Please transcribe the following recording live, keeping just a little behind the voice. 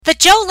The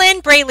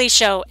JoLynn Braley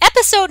Show,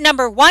 episode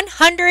number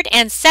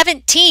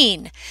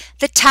 117,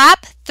 the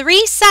top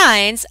 3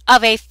 signs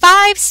of a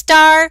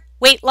 5-star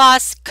weight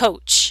loss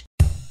coach.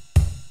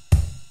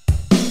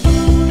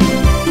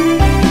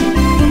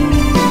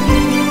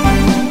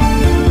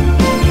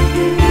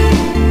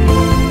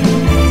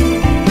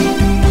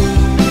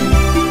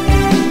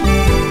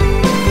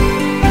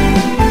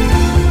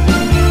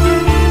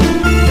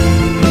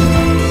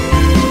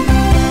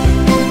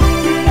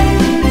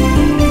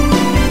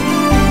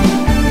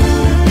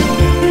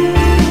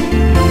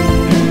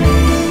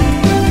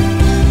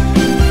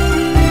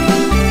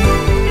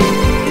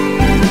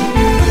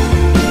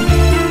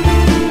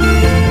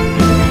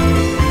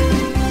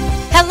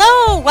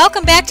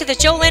 Welcome back to the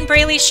JoLynn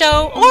Braley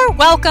Show, or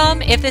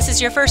welcome if this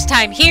is your first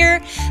time here.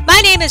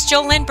 My name is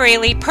JoLynn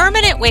Braley,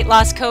 permanent weight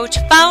loss coach,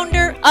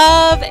 founder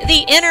of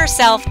the Inner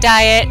Self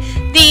Diet,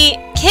 the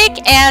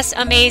kick-ass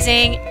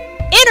amazing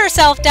inner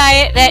self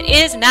diet that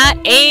is not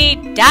a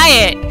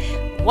diet.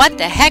 What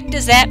the heck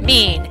does that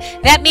mean?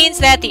 That means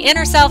that the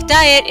Inner Self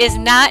Diet is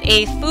not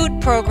a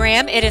food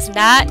program. It is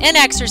not an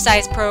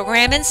exercise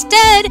program.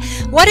 Instead,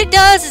 what it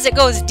does is it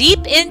goes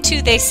deep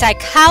into the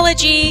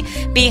psychology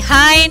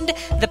behind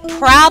the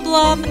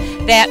problem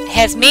that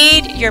has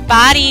made your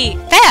body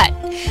fat.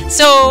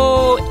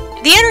 So,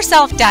 the Inner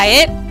Self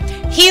Diet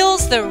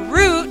heals the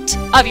root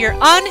of your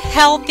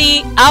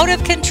unhealthy, out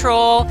of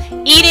control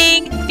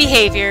eating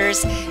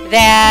behaviors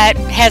that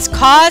has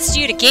caused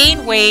you to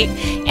gain weight.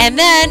 And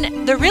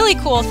then the really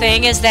cool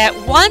thing is that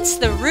once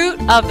the root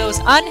of those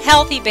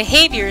unhealthy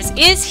behaviors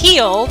is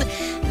healed,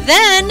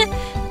 then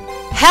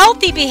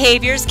healthy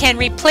behaviors can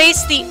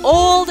replace the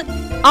old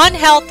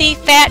unhealthy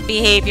fat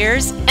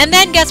behaviors. And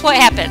then guess what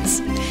happens?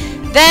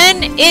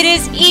 Then it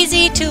is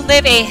easy to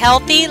live a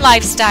healthy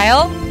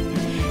lifestyle,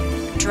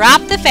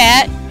 drop the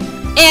fat,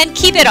 and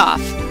keep it off.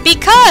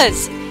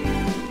 Because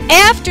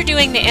after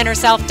doing the Inner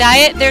Self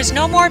Diet, there's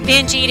no more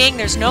binge eating,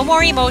 there's no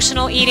more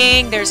emotional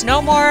eating, there's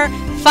no more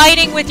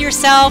fighting with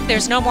yourself,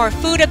 there's no more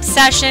food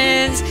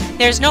obsessions,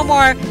 there's no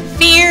more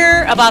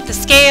fear about the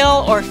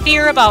scale or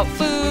fear about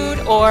food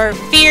or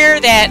fear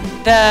that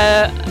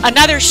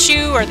another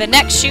shoe or the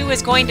next shoe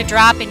is going to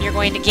drop and you're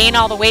going to gain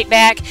all the weight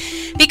back.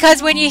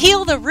 Because when you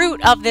heal the root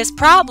of this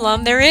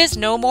problem, there is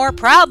no more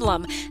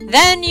problem.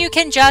 Then you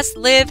can just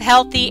live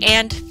healthy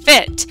and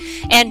fit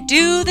and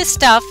do the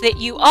stuff that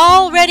you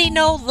already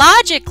know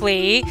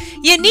logically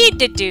you need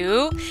to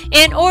do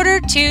in order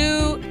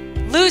to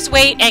lose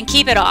weight and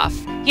keep it off.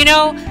 You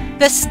know,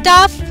 the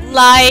stuff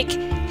like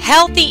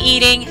healthy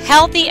eating,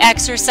 healthy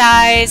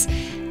exercise,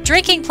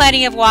 drinking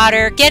plenty of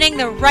water, getting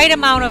the right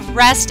amount of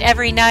rest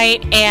every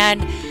night,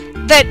 and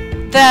the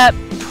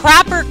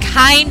proper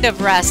kind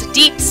of rest,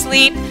 deep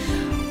sleep,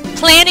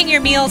 planning your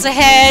meals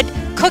ahead,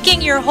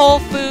 cooking your whole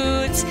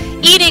foods,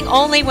 eating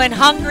only when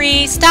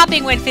hungry,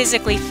 stopping when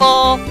physically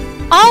full,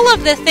 all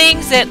of the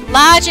things that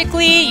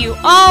logically you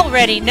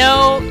already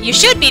know you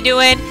should be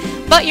doing,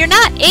 but you're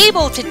not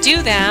able to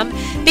do them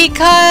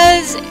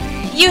because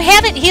you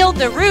haven't healed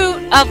the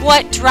root of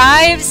what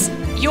drives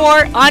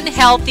your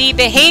unhealthy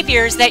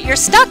behaviors that you're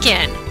stuck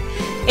in.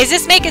 Is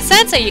this making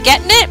sense? Are you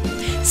getting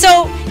it?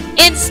 So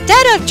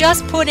instead of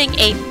just putting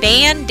a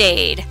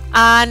Band-Aid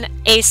on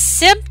a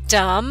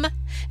symptom,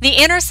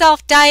 the Inner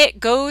Self Diet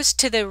goes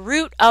to the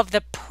root of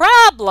the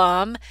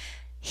problem,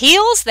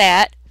 heals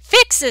that,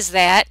 fixes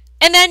that,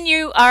 and then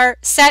you are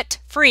set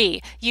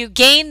free. You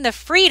gain the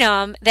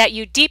freedom that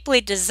you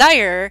deeply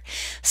desire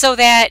so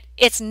that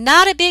it's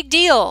not a big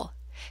deal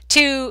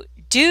to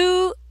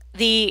do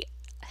the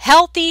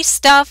healthy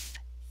stuff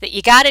that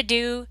you got to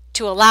do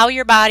to allow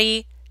your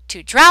body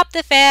to drop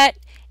the fat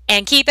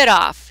and keep it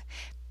off.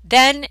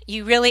 Then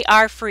you really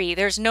are free.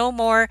 It's no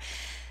more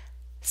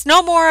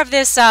of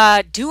this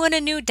doing a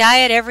new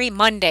diet every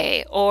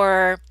Monday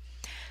or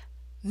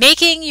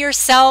making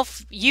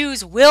yourself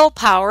use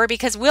willpower,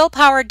 because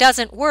willpower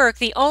doesn't work.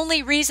 The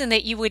only reason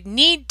that you would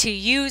need to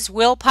use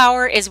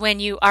willpower is when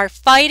you are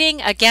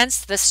fighting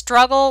against the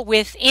struggle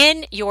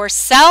within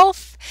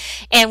yourself.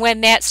 And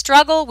when that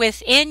struggle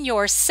within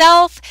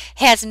yourself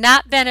has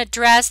not been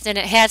addressed and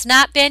it has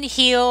not been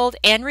healed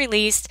and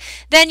released,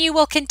 then you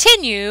will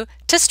continue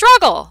to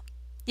struggle.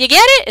 You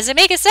get it? Is it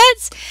making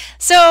sense?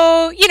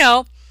 So,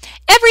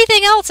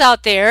 everything else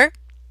out there,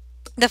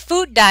 the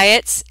food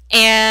diets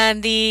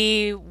and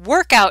the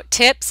workout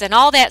tips and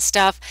all that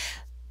stuff,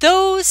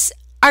 those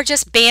are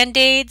just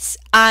Band-Aids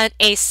on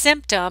a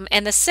symptom.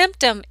 And the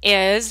symptom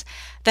is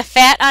the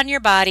fat on your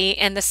body,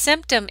 and the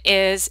symptom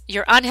is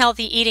your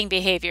unhealthy eating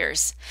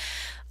behaviors.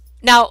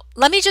 Now,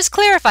 let me just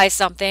clarify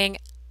something.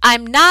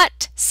 I'm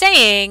not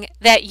saying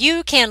that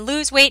you can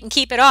lose weight and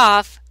keep it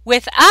off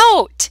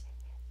without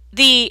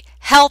the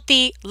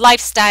healthy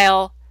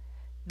lifestyle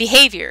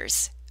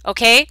behaviors,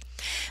 okay?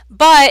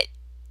 But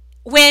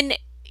when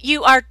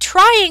you are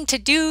trying to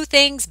do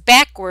things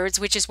backwards,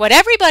 which is what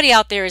everybody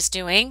out there is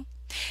doing,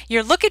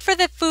 you're looking for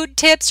the food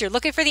tips, you're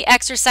looking for the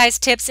exercise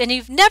tips, and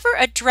you've never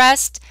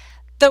addressed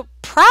the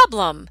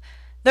problem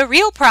the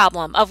real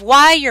problem of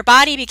why your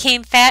body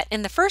became fat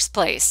in the first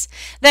place,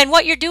 then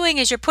what you're doing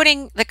is you're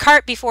putting the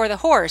cart before the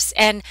horse,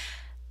 and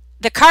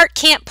the cart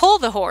can't pull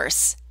the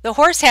horse. The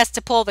horse has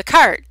to pull the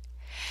cart.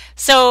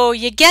 So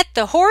you get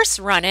the horse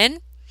running,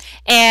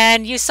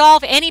 and you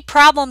solve any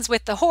problems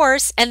with the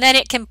horse, and then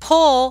it can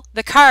pull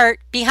the cart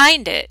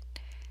behind it.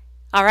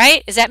 All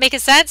right, is that making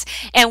sense?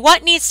 And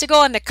what needs to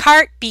go in the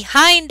cart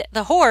behind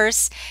the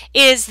horse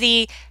is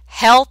the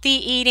healthy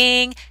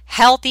eating,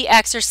 healthy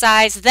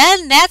exercise.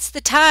 Then that's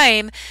the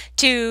time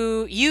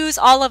to use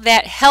all of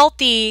that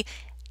healthy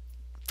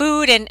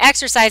food and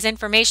exercise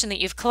information that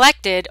you've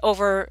collected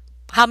over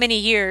how many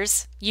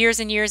years? Years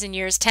and years and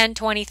years, 10,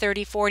 20,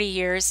 30, 40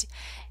 years.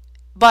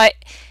 But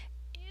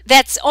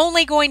that's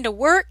only going to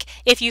work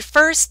if you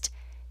first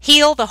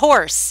heal the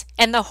horse.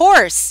 And the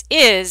horse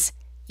is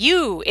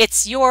you.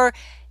 It's your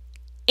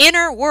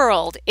inner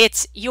world.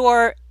 It's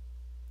your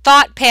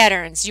thought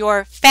patterns,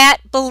 your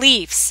fat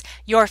beliefs,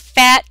 your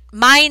fat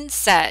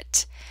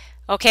mindset,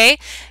 okay?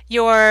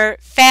 Your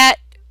fat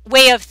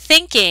way of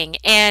thinking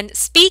and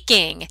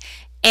speaking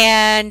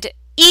and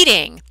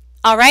eating,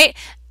 all right?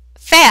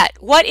 Fat.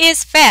 What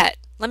is fat?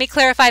 Let me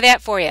clarify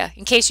that for you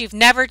in case you've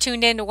never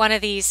tuned into one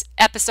of these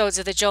episodes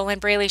of the JoLynn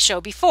Braley Show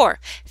before.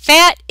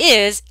 Fat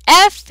is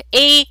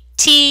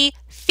F-A-T,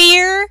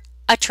 fear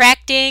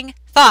attracting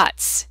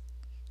thoughts.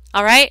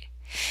 All right?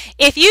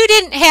 If you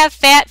didn't have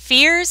fat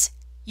fears,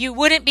 you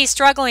wouldn't be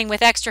struggling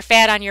with extra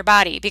fat on your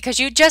body because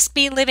you'd just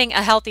be living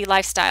a healthy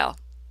lifestyle.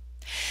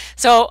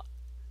 So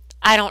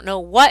I don't know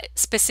what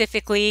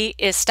specifically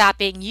is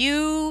stopping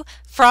you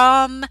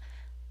from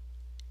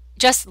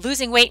just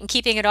losing weight and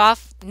keeping it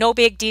off. No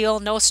big deal,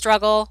 no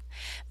struggle,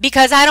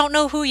 because I don't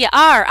know who you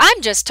are.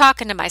 I'm just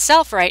talking to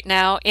myself right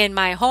now in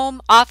my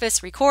home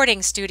office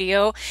recording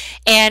studio,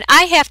 and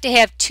I have to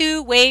have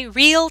two-way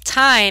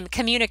real-time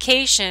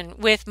communication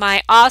with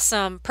my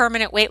awesome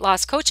permanent weight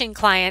loss coaching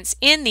clients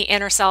in the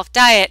Inner Self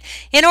Diet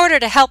in order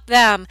to help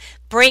them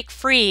break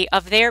free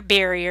of their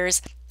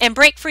barriers and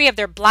break free of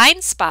their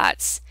blind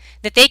spots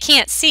that they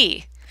can't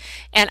see.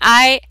 And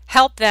I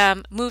help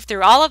them move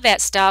through all of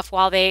that stuff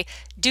while they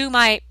do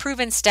my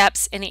proven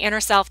steps in the Inner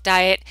Self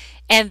Diet,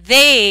 and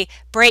they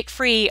break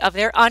free of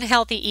their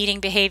unhealthy eating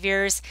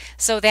behaviors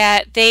so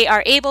that they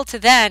are able to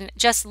then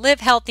just live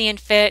healthy and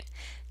fit,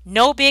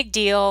 no big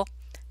deal,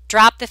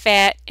 drop the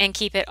fat and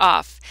keep it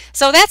off.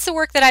 So that's the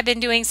work that I've been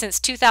doing since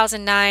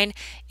 2009.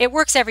 It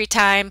works every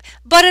time,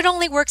 but it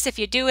only works if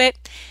you do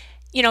it.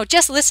 You know,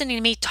 just listening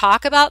to me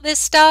talk about this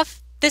stuff,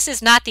 this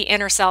is not the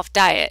Inner Self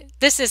Diet.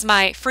 This is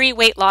my free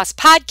weight loss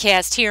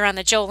podcast here on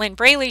the JoLynn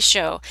Braley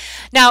Show.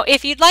 Now,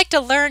 if you'd like to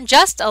learn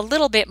just a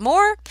little bit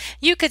more,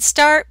 you could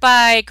start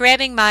by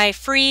grabbing my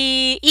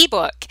free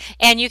ebook,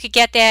 and you could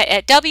get that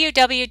at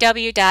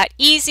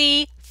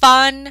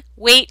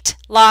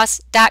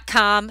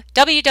www.easyfunweightloss.com,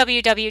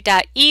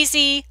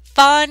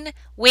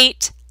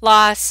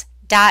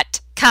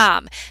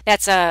 www.easyfunweightloss.com.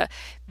 That's a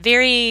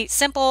very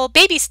simple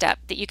baby step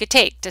that you could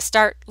take to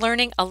start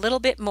learning a little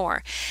bit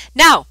more.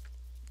 Now,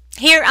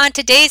 here on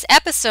today's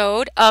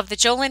episode of the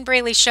JoLynn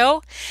Braley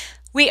Show,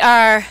 we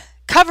are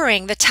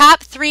covering the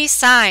top 3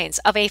 signs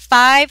of a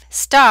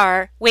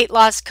 5-star weight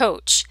loss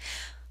coach.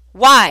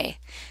 Why?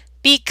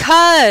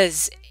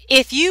 Because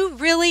if you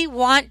really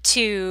want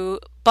to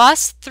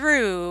bust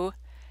through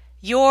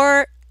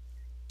your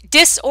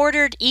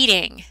disordered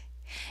eating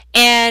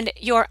and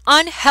your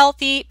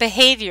unhealthy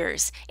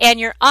behaviors and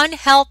your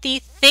unhealthy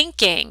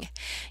thinking,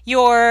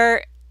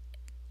 your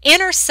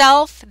inner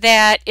self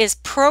that is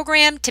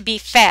programmed to be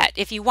fat.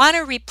 If you want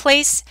to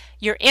replace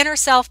your inner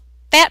self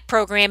fat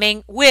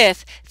programming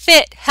with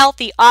fit,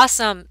 healthy,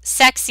 awesome,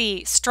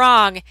 sexy,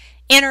 strong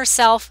inner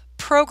self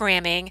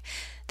programming,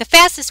 the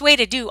fastest way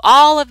to do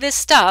all of this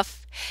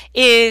stuff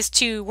is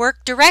to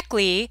work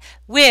directly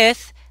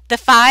with the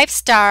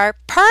 5-star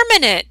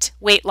permanent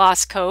weight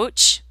loss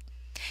coach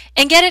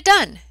and get it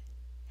done.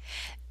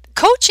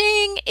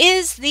 Coaching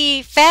is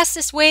the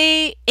fastest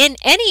way in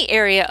any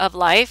area of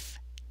life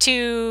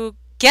to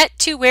get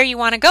to where you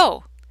want to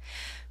go.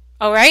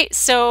 All right,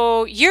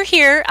 so you're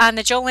here on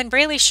the JoLynn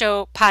Braley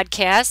Show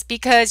podcast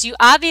because you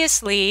have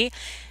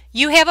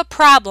a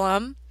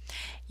problem,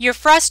 you're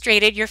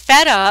frustrated, you're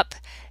fed up,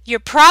 you're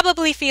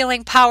probably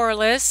feeling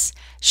powerless,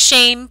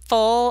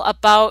 shameful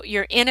about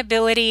your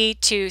inability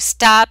to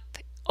stop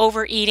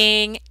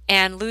overeating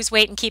and lose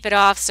weight and keep it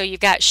off. So you've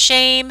got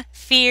shame,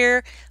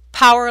 fear,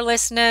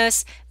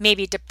 powerlessness,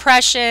 maybe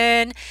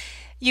depression.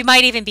 You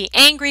might even be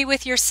angry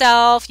with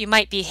yourself. You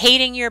might be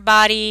hating your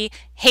body,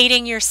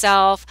 hating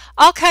yourself,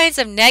 all kinds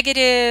of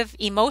negative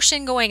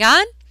emotion going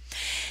on.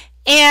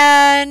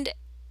 And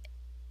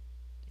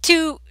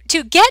to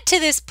get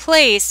to this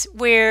place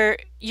where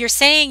you're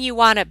saying you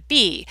want to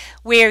be,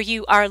 where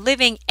you are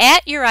living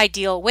at your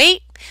ideal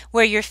weight,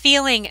 where you're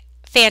feeling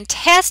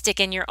fantastic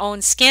in your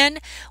own skin,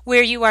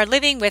 where you are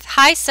living with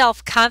high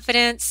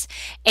self-confidence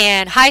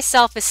and high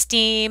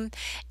self-esteem,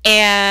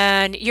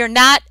 and you're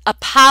not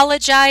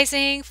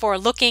apologizing for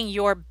looking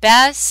your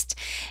best,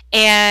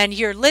 and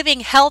you're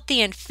living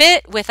healthy and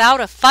fit without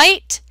a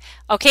fight,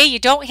 Okay, you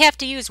don't have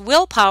to use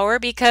willpower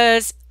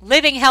because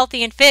living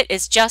healthy and fit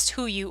is just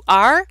who you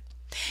are.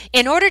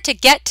 In order to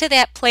get to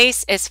that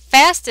place as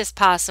fast as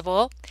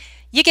possible,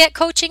 you get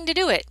coaching to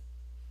do it.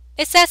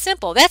 It's that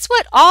simple. That's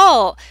what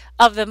all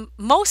of the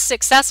most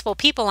successful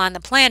people on the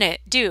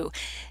planet do.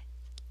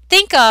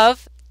 Think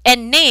of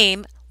and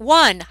name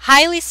one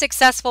highly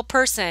successful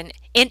person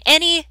in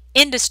any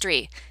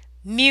industry: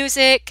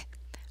 music,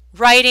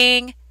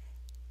 writing,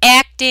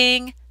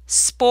 acting,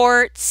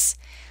 sports,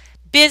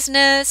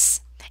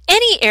 business,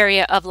 any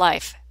area of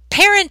life,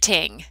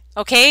 parenting,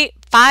 okay,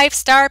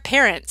 5-star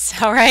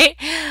parents, all right,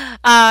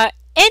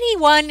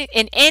 anyone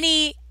in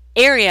any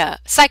area,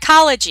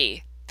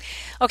 psychology,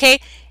 okay,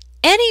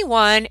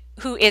 anyone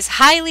who is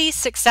highly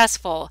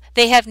successful,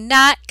 they have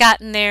not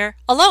gotten there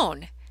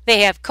alone.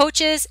 They have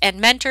coaches and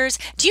mentors.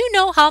 Do you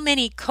know how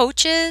many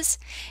coaches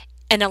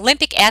an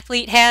Olympic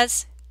athlete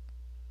has?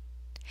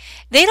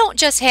 They don't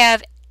just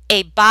have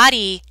a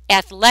body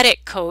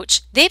athletic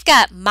coach, they've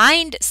got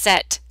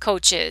mindset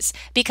coaches,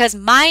 because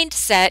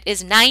mindset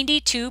is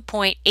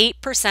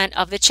 92.8%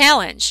 of the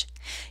challenge.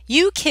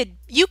 You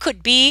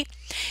could be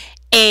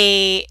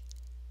a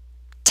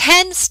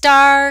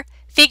 10-star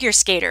figure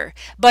skater,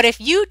 but if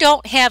you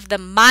don't have the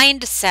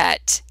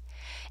mindset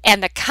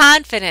and the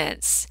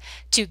confidence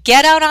to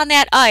get out on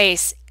that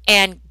ice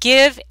and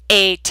give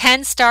a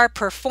 10-star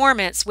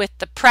performance with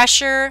the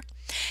pressure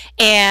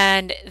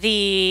and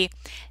the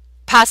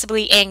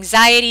possibly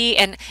anxiety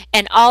and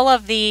all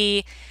of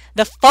the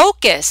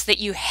focus that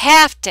you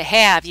have to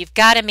have, you've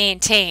got to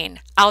maintain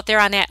out there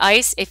on that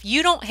ice. If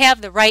you don't have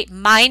the right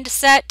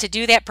mindset to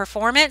do that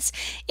performance,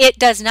 it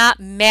does not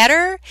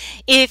matter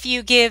if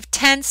you give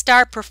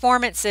 10-star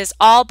performances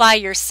all by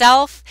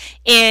yourself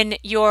in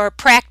your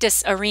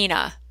practice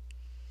arena.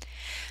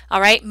 All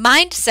right,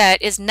 mindset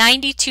is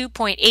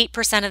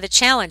 92.8% of the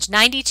challenge.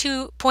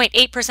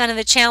 92.8% of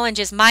the challenge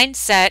is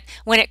mindset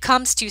when it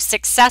comes to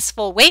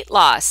successful weight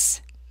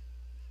loss.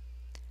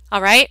 All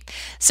right,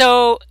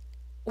 so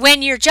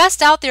when you're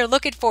just out there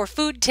looking for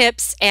food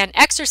tips and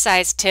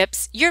exercise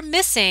tips, you're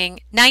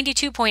missing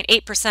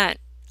 92.8%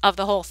 of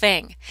the whole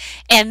thing.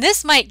 And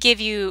this might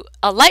give you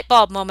a light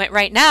bulb moment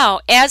right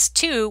now as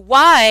to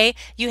why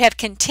you have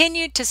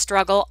continued to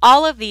struggle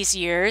all of these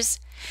years,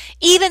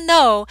 even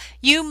though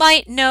you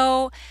might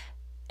know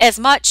as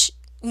much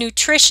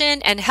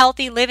nutrition and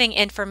healthy living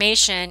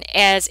information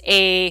as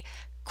a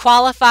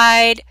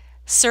qualified,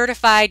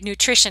 certified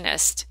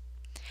nutritionist.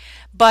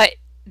 But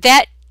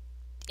that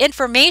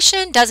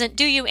information doesn't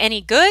do you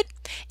any good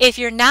if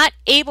you're not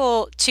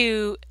able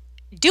to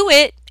do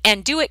it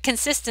and do it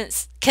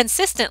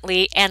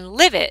consistently and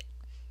live it.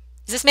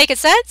 Does this make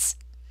sense?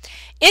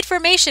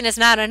 Information is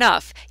not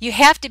enough. You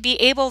have to be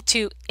able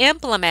to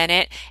implement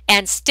it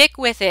and stick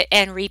with it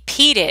and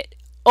repeat it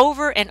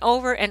over and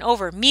over and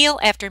over, meal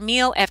after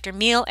meal after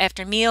meal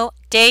after meal,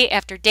 day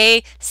after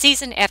day,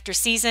 season after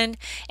season.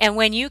 And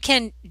when you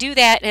can do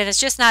that, and it's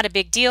just not a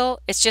big deal,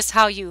 it's just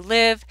how you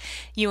live,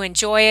 you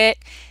enjoy it.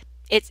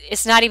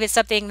 It's not even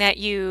something that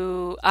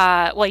you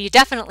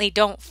definitely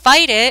don't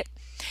fight it,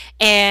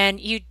 and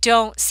you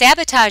don't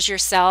sabotage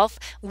yourself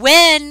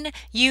when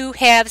you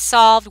have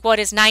solved what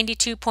is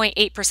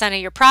 92.8% of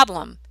your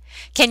problem.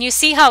 Can you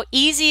see how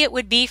easy it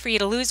would be for you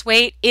to lose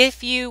weight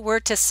if you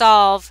were to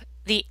solve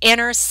the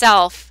inner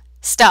self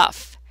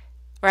stuff,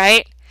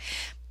 right?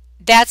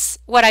 That's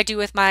what I do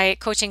with my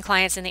coaching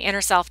clients in the Inner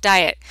Self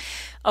Diet.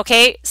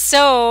 Okay,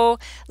 so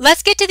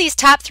let's get to these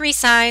top 3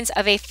 signs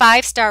of a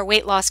 5-star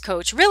weight loss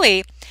coach.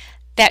 Really,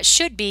 that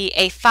should be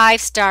a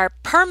 5-star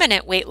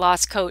permanent weight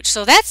loss coach.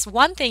 So that's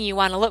one thing you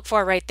want to look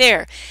for right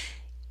there.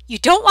 You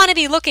don't want to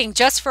be looking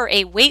just for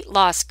a weight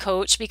loss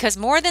coach, because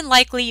more than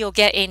likely you'll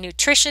get a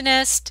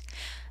nutritionist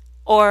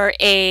or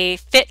a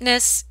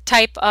fitness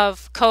type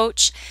of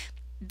coach.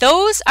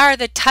 Those are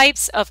the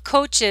types of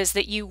coaches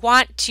that you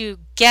want to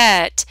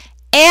get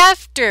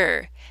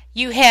after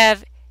you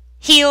have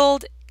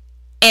healed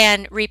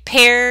and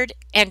repaired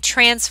and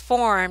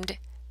transformed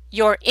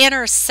your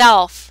inner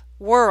self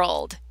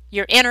world,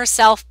 your inner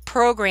self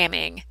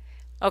programming,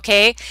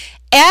 okay?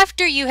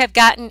 After you have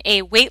gotten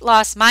a weight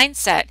loss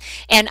mindset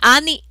and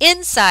on the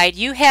inside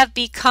you have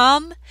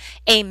become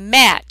a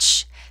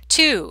match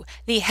to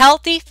the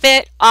healthy,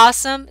 fit,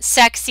 awesome,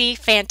 sexy,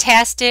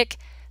 fantastic,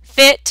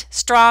 fit,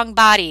 strong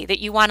body that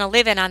you want to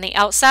live in on the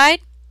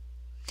outside.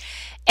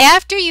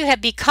 After you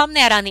have become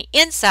that on the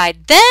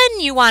inside, then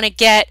you want to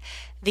get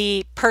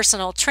the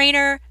personal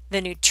trainer, the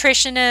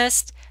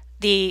nutritionist,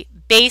 the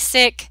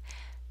basic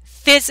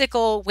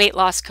physical weight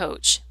loss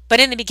coach. But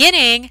in the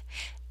beginning,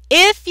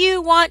 if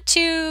you want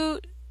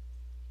to,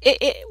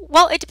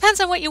 it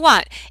depends on what you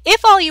want.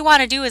 If all you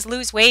want to do is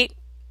lose weight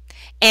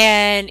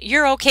and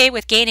you're okay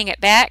with gaining it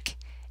back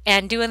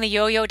and doing the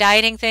yo-yo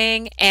dieting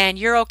thing, and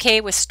you're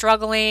okay with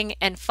struggling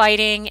and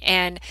fighting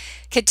and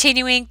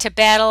continuing to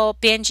battle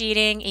binge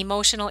eating,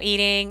 emotional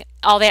eating,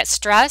 all that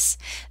stress,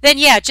 then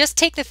yeah, just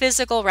take the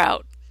physical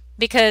route,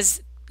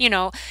 because,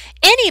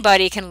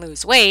 anybody can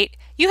lose weight.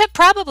 You have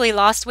probably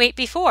lost weight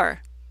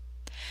before.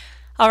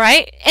 All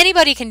right?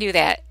 Anybody can do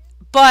that.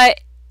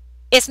 But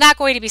It's not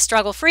going to be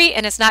struggle free,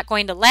 and it's not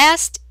going to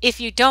last if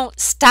you don't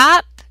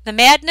stop the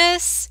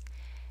madness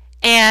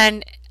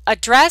and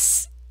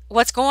address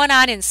what's going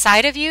on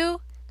inside of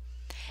you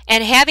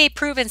and have a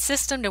proven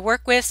system to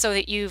work with so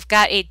that you've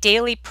got a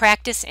daily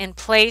practice in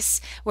place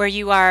where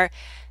you are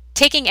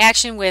taking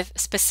action with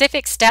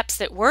specific steps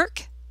that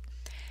work,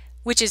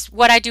 which is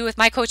what I do with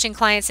my coaching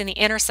clients in the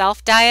Inner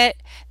Self Diet.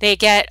 They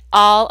get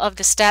all of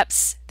the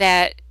steps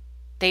that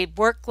they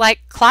work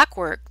like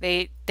clockwork.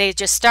 They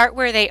just start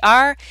where they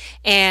are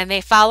and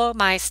they follow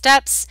my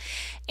steps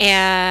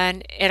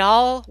and it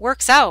all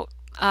works out.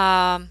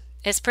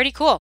 It's pretty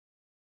cool.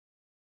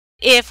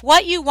 If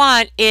what you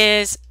want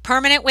is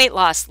permanent weight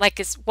loss, like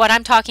is what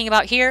I'm talking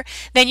about here,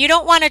 then you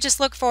don't want to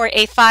just look for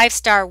a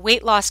 5-star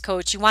weight loss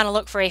coach. You want to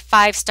look for a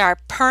 5-star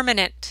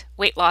permanent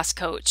weight loss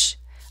coach.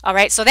 All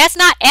right, so that's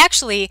not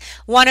actually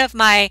one of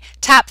my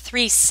top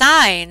 3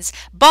 signs,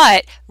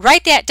 but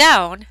write that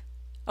down,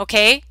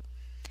 okay?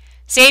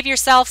 Save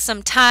yourself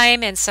some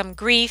time and some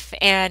grief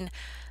and,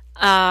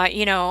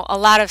 a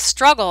lot of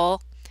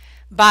struggle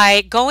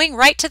by going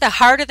right to the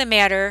heart of the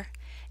matter,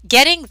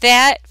 getting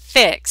that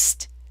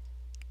fixed.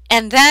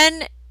 And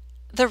then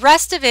the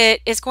rest of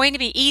it is going to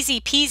be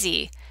easy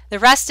peasy. The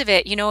rest of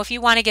it, if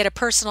you want to get a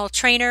personal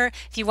trainer,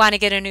 if you want to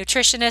get a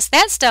nutritionist,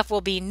 that stuff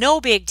will be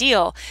no big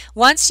deal.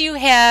 Once you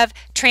have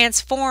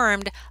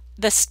transformed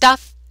the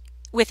stuff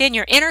within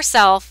your inner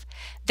self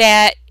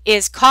that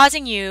is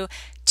causing you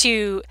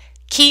to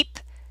keep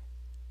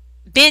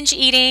binge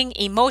eating,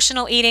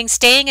 emotional eating,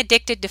 staying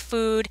addicted to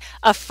food,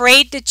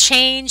 afraid to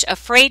change,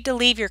 afraid to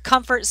leave your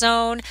comfort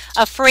zone,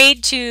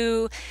 afraid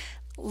to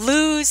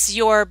lose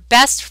your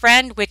best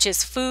friend, which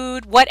is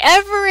food,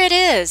 whatever it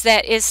is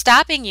that is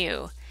stopping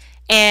you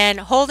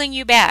and holding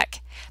you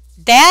back,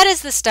 that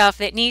is the stuff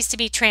that needs to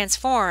be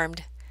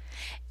transformed.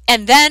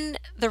 And then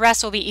the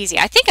rest will be easy.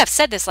 I think I've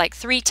said this like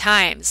 3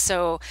 times,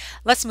 so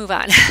let's move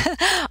on.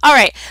 All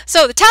right,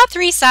 so the top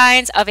 3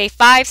 signs of a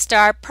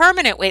 5-star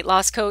permanent weight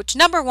loss coach.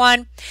 Number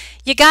 1,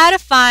 you got to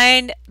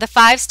find the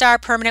 5-star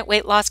permanent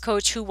weight loss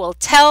coach who will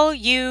tell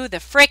you the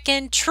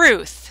frickin'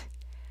 truth.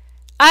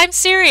 I'm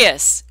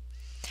serious.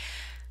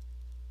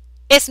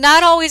 It's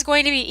not always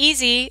going to be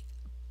easy,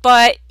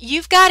 but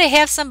you've got to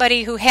have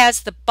somebody who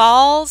has the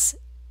balls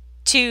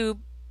to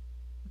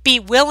be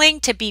willing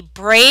to be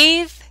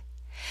brave,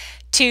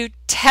 to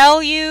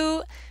tell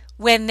you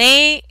when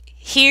they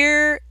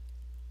hear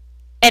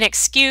an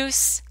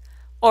excuse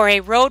or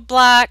a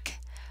roadblock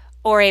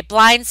or a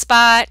blind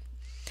spot.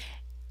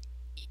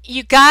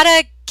 You got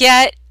to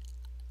get,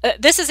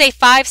 this is a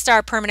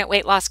 5-star permanent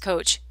weight loss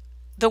coach,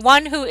 the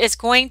one who is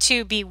going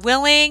to be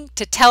willing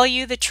to tell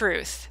you the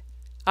truth.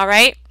 All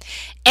right?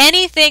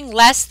 Anything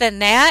less than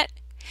that,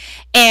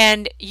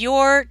 and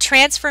your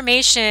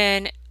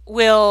transformation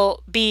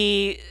will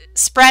be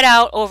spread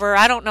out over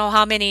I don't know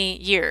how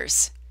many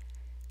years.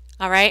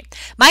 All right?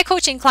 My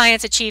coaching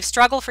clients achieve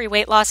struggle-free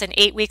weight loss in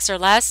 8 weeks or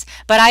less,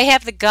 but I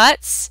have the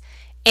guts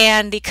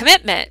and the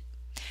commitment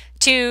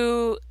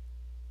to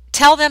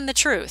tell them the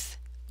truth.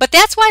 But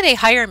that's why they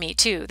hire me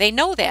too. They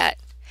know that.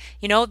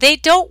 They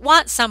don't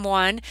want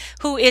someone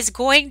who is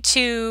going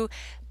to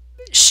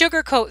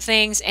sugarcoat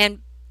things and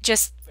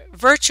just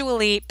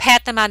virtually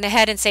pat them on the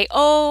head and say,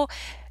 oh,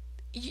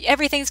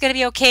 everything's going to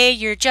be okay.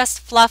 You're just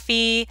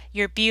fluffy.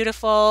 You're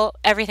beautiful.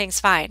 Everything's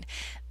fine.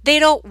 They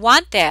don't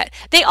want that.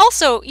 They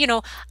also,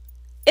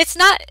 it's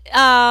not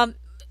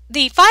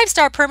the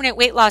 5-star permanent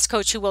weight loss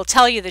coach who will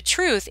tell you the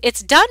truth.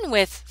 It's done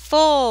with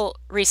full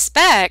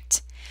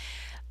respect.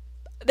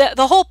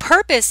 The whole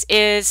purpose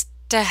is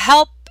to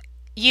help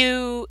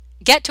you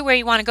get to where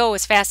you want to go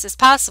as fast as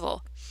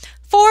possible.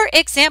 For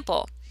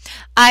example,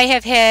 I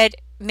have had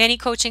many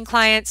coaching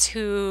clients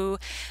who,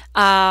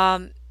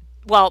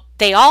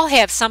 they all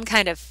have some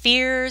kind of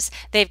fears.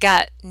 They've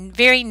got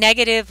very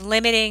negative,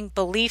 limiting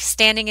beliefs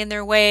standing in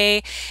their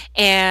way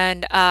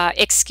and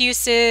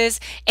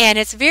excuses. And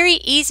it's very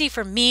easy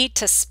for me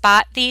to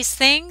spot these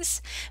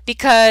things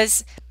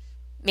because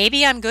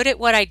maybe I'm good at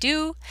what I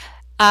do,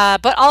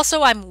 but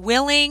also I'm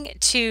willing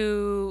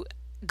to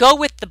go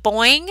with the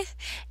boing,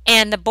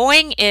 and the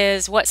boing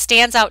is what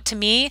stands out to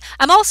me.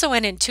 I'm also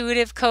an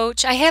intuitive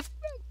coach. I have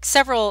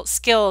several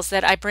skills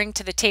that I bring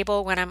to the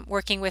table when I'm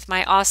working with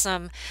my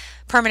awesome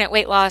permanent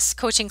weight loss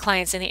coaching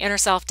clients in the Inner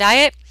Self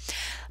Diet.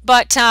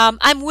 But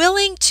I'm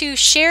willing to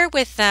share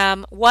with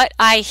them what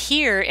I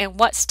hear and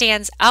what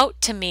stands out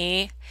to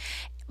me.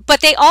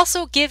 But they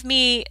also give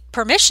me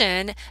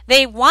permission.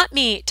 They want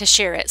me to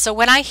share it. So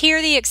when I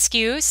hear the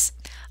excuse,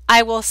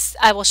 I will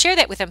share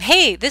that with them.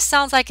 Hey, this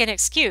sounds like an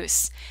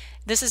excuse.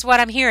 This is what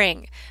I'm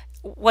hearing.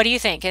 What do you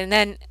think? And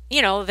then,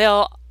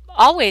 they'll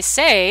always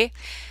say,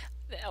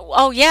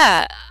 oh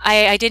yeah,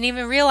 I didn't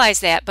even realize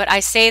that, but I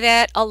say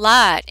that a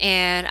lot,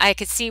 and I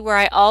could see where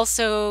I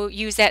also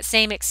use that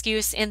same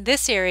excuse in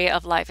this area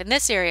of life, in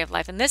this area of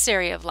life, in this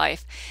area of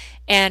life.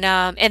 And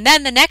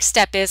then the next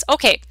step is,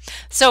 okay,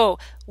 so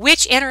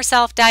which Inner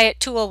Self Diet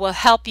tool will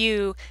help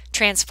you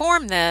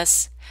transform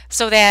this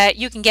so that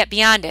you can get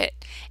beyond it?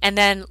 And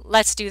then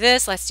let's do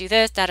this,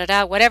 da da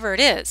da, whatever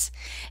it is.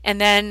 And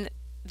then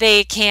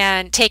they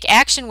can take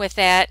action with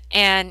that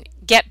and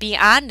get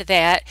beyond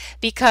that,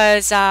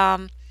 because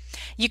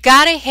you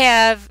got to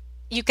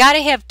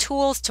have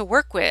tools to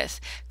work with.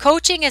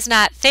 Coaching is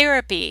not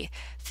therapy.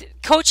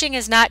 Coaching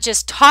is not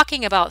just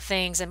talking about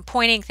things and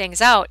pointing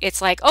things out.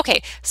 It's like,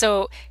 okay,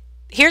 so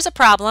here's a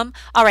problem.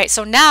 All right,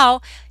 so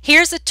now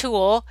here's a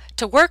tool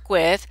to work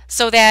with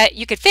so that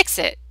you could fix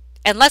it.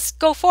 And let's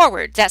go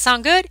forward. Does that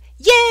sound good?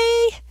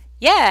 Yay!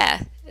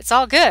 Yeah, it's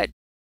all good.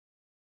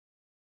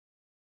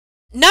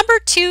 Number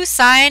 2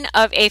 sign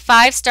of a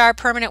 5-star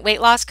permanent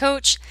weight loss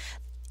coach,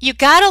 you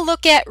got to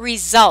look at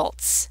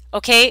results,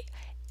 okay?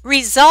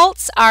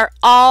 Results are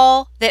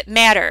all that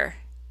matter.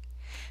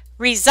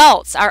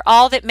 Results are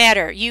all that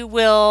matter. You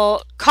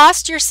will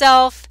cost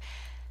yourself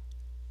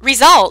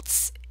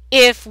results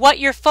if what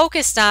you're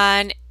focused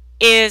on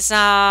is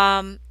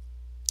a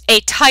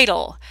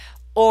title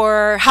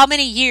or how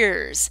many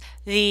years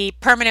the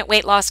permanent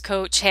weight loss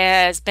coach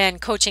has been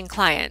coaching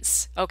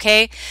clients,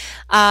 okay?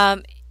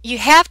 You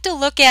have to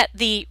look at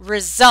the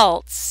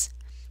results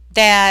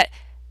that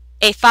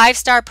a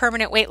 5-star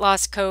permanent weight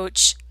loss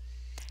coach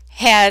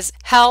has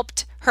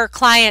helped her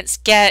clients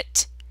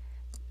get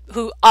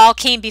who all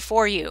came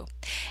before you.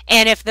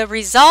 And if the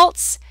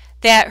results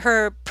that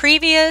her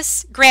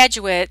previous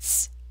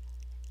graduates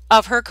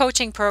of her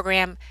coaching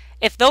program,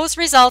 if those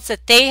results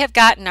that they have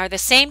gotten are the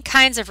same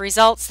kinds of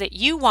results that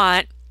you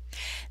want,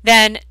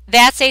 then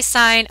that's a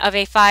sign of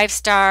a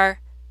 5-star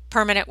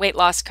permanent weight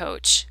loss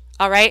coach.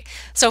 All right.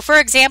 So for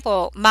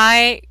example,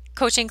 my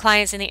coaching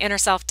clients in the Inner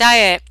Self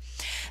Diet,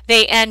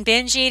 they end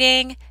binge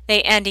eating,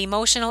 they end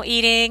emotional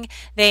eating,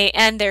 they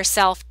end their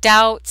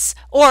self-doubts,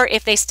 or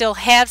if they still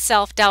have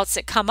self-doubts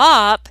that come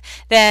up,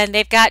 then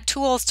they've got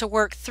tools to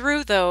work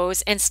through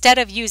those instead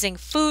of using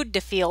food to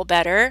feel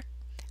better.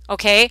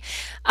 Okay.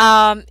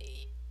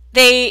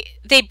 They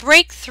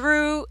break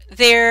through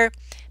their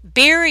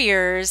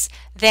barriers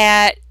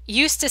that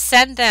used to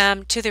send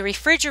them to the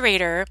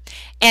refrigerator,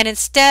 and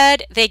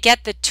instead they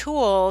get the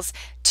tools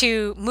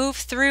to move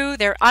through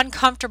their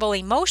uncomfortable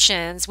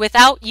emotions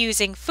without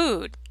using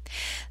food.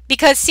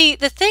 Because see,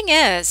 the thing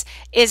is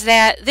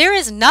that there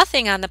is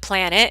nothing on the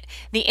planet,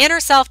 the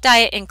Inner Self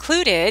Diet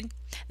included,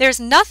 there's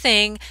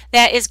nothing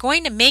that is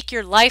going to make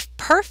your life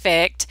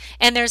perfect,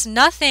 and there's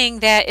nothing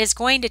that is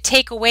going to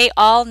take away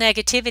all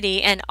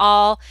negativity and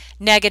all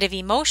negative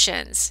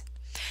emotions.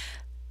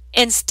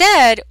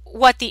 Instead,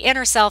 what the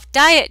Inner Self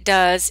Diet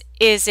does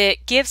is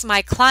it gives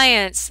my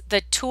clients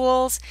the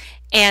tools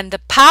and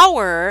the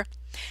power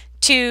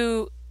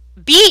to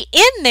be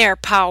in their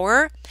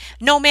power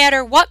no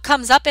matter what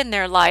comes up in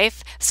their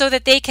life, so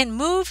that they can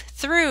move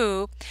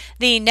through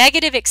the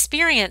negative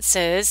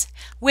experiences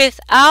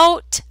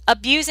without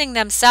abusing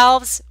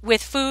themselves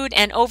with food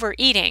and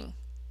overeating.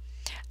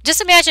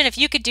 Just imagine if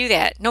you could do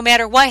that. No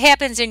matter what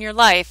happens in your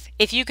life,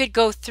 if you could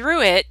go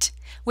through it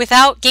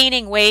without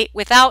gaining weight,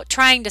 without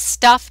trying to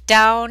stuff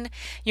down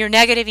your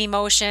negative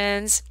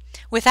emotions,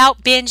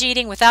 without binge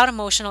eating, without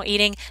emotional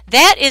eating,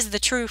 that is the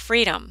true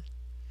freedom.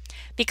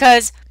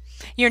 Because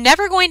you're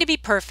never going to be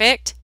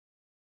perfect.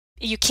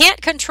 You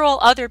can't control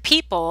other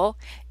people.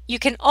 You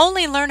can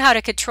only learn how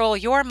to control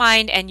your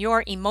mind and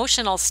your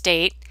emotional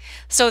state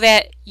so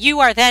that you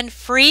are then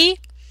free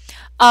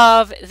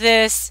of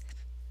this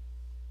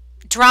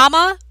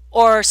drama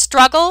or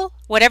struggle,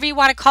 whatever you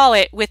want to call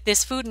it, with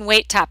this food and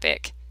weight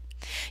topic.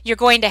 You're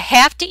going to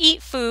have to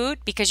eat food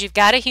because you've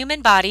got a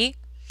human body,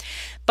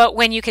 but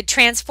when you could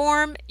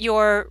transform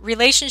your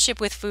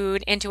relationship with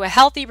food into a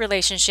healthy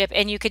relationship,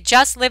 and you could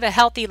just live a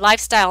healthy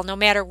lifestyle no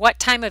matter what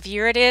time of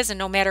year it is and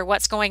no matter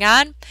what's going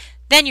on,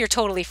 then you're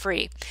totally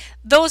free.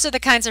 Those are the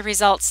kinds of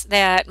results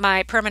that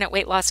my permanent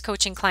weight loss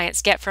coaching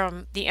clients get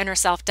from the Inner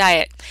Self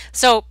Diet.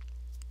 So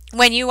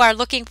when you are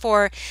looking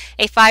for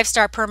a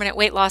 5-star permanent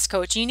weight loss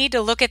coach, you need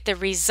to look at the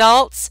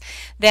results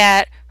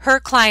that her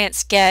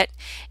clients get,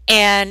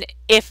 and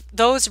if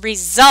those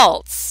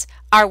results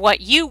are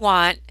what you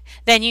want,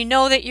 then you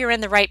know that you're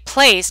in the right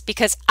place,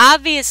 because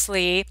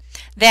obviously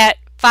that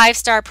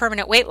 5-star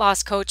permanent weight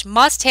loss coach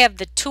must have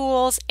the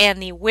tools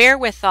and the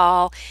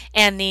wherewithal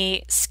and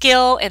the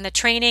skill and the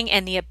training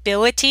and the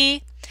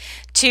ability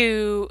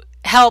to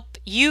help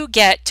you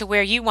get to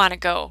where you want to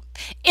go.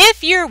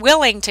 If you're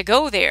willing to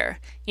go there,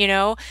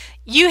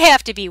 you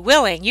have to be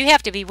willing. You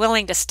have to be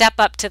willing to step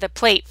up to the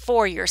plate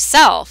for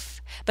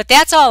yourself. But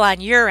that's all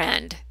on your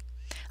end.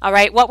 All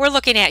right, what we're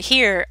looking at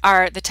here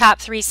are the top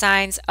 3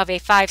 signs of a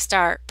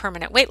 5-star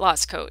permanent weight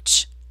loss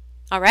coach.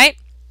 All right?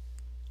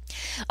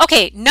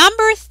 Okay,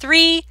 number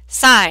 3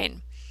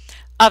 sign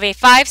of a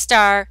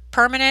 5-star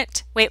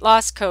permanent weight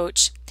loss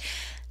coach.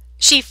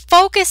 She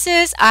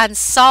focuses on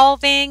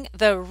solving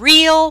the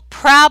real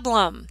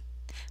problem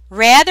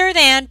rather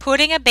than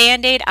putting a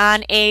Band-Aid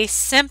on a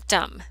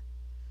symptom.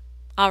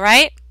 All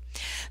right?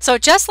 So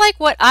just like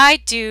what I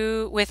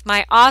do with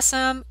my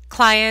awesome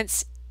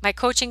clients, my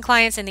coaching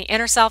clients in the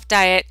Inner Self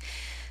Diet,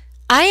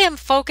 I am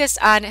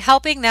focused on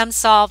helping them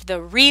solve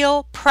the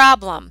real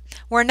problem.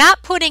 We're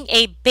not putting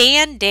a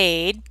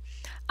Band-Aid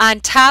on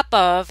top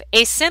of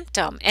a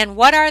symptom. And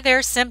what are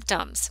their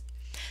symptoms?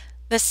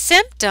 the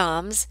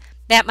symptoms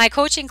that my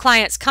coaching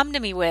clients come to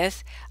me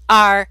with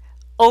are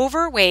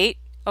overweight,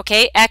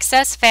 okay,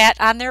 excess fat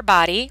on their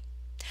body.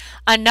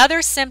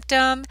 Another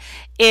symptom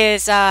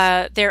is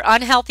their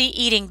unhealthy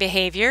eating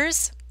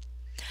behaviors.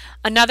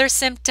 Another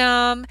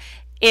symptom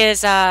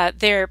is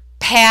their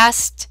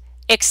past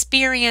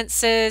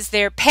experiences,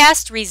 their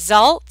past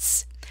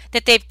results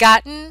that they've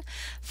gotten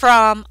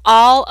from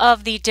all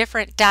of the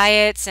different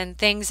diets and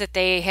things that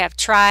they have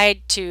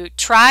tried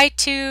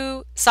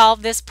to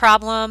solve this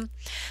problem.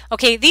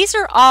 Okay, these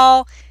are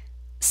all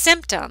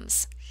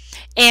symptoms.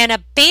 And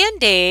a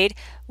Band-Aid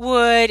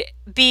would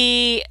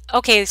be,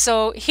 okay,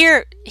 so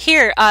here,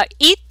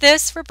 eat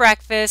this for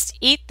breakfast,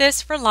 eat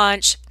this for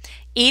lunch,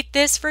 eat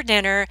this for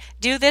dinner,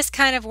 do this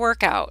kind of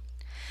workout.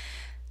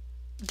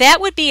 That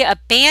would be a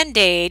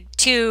Band-Aid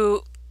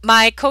to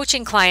my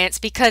coaching clients,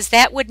 because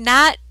that would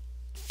not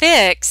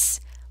fix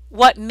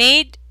what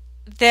made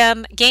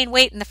them gain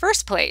weight in the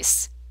first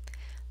place.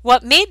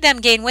 What made them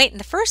gain weight in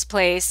the first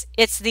place,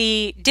 it's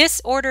the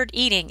disordered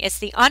eating. It's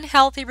the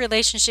unhealthy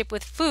relationship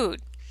with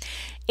food.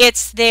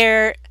 It's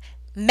their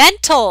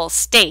mental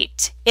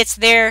state. It's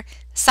their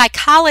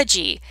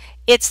psychology.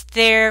 It's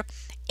their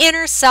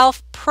inner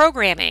self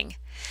programming.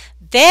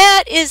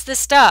 That is the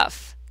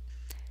stuff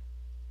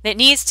that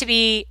needs to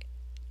be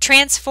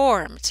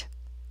transformed.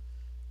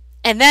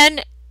 And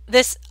then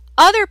this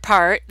other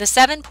part, the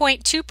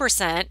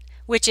 7.2%,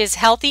 which is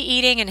healthy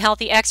eating and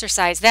healthy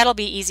exercise, that'll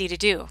be easy to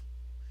do.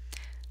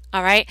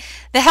 All right?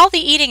 The healthy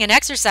eating and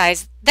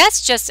exercise,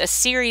 that's just a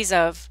series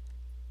of,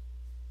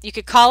 you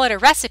could call it a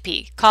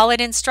recipe, call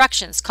it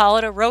instructions, call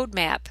it a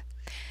roadmap.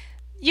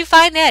 You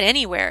find that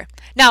anywhere.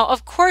 Now,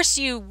 of course,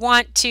 you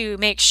want to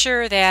make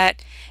sure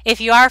that if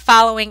you are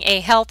following a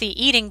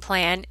healthy eating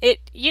plan,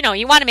 you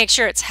want to make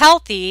sure it's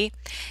healthy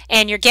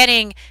and you're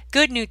getting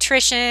good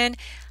nutrition,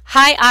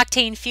 high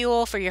octane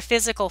fuel for your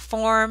physical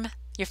form,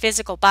 your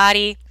physical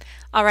body.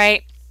 All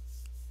right,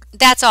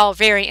 that's all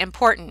very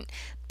important.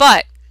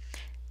 But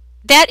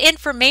that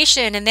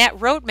information and that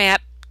roadmap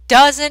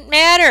doesn't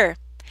matter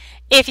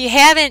if you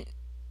haven't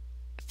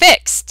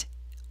fixed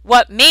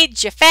what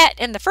made you fat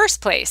in the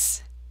first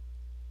place.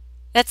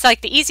 That's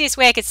like the easiest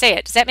way I could say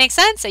it. Does that make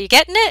sense? Are you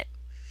getting it?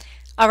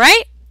 All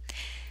right.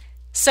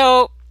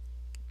 So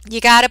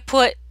you got to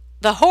put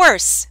the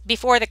horse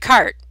before the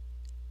cart.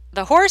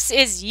 The horse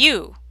is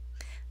you.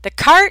 The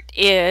cart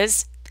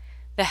is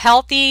the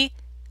healthy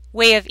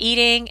way of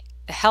eating,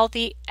 the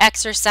healthy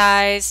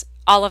exercise,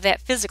 all of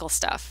that physical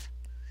stuff.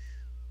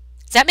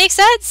 Does that make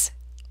sense?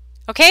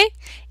 Okay?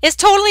 It's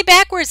totally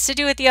backwards to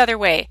do it the other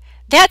way.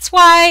 That's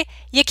why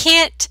you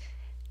can't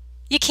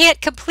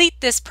complete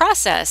this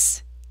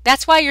process.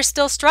 That's why you're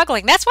still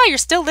struggling. That's why you're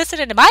still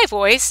listening to my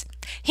voice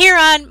here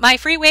on my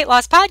free weight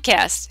loss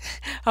podcast.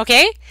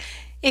 Okay?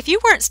 If you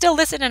weren't still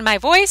listening to my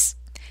voice,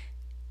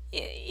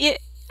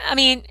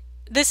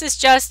 this is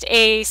just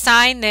a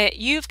sign that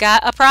you've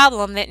got a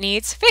problem that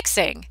needs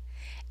fixing.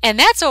 And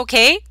that's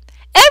okay.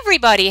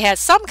 Everybody has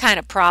some kind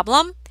of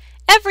problem.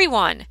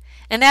 Everyone.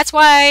 And that's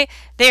why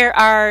there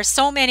are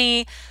so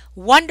many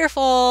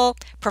wonderful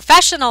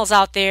professionals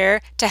out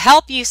there to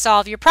help you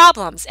solve your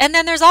problems. And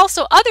then there's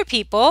also other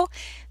people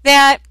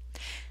that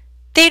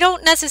they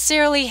don't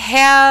necessarily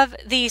have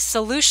the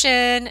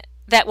solution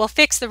that will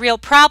fix the real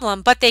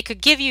problem, but they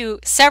could give you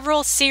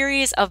several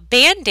series of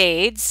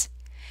Band-Aids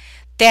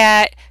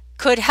that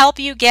could help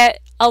you get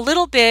a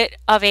little bit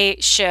of a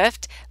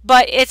shift,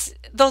 but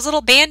those little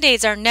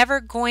Band-Aids are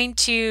never going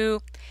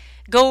to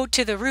go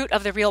to the root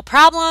of the real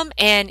problem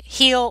and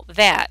heal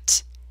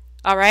that.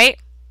 All right?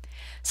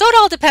 So it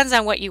all depends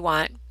on what you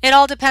want. It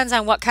all depends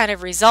on what kind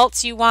of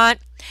results you want.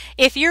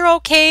 If you're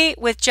okay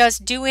with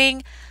just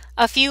doing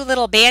a few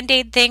little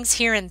Band-Aid things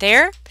here and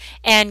there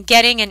and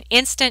getting an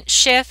instant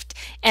shift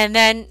and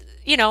then,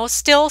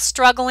 still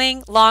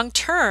struggling long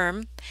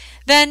term,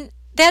 then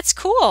that's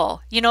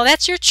cool.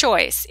 That's your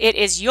choice. It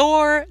is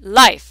your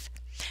life.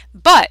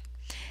 But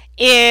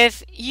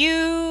if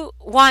you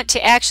want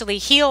to actually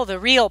heal the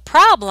real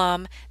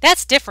problem,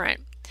 that's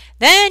different.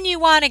 Then you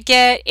want to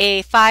get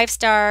a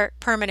 5-star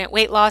permanent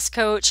weight loss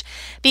coach,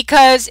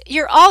 because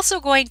you're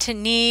also going to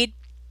need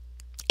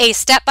a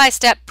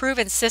step-by-step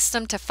proven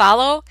system to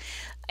follow,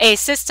 a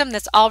system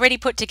that's already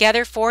put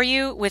together for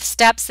you with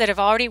steps that have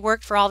already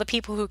worked for all the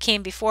people who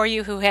came before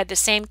you who had the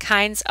same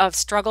kinds of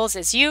struggles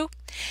as you.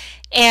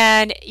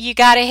 And you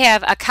got to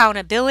have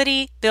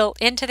accountability built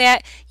into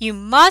that. You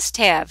must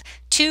have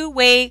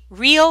two-way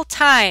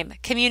real-time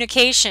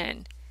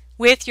communication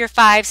with your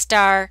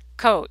 5-star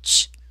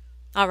coach.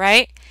 All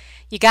right?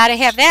 You got to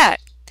have that.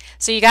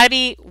 So you got to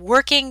be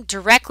working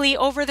directly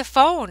over the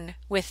phone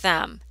with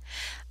them.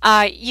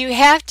 You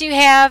have to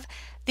have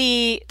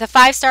the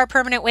 5-star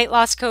permanent weight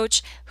loss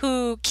coach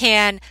who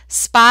can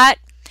spot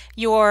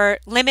your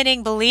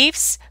limiting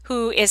beliefs,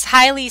 who is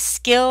highly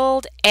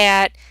skilled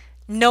at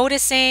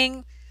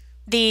noticing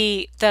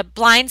the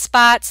blind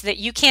spots that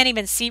you can't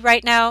even see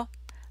right now.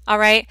 All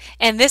right.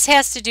 And this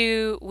has to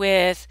do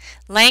with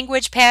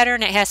language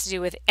pattern. It has to do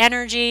with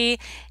energy.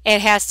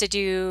 It has to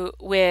do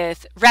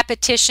with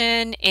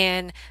repetition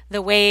in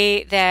the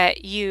way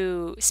that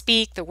you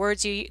speak, the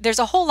words you use. There's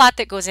a whole lot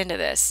that goes into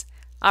this.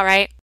 All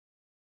right.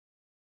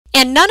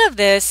 And none of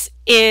this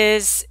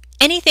is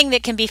anything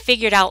that can be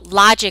figured out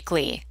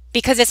logically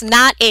because it's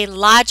not a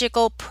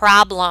logical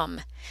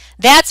problem.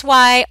 That's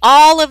why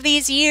all of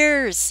these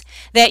years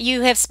that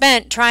you have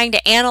spent trying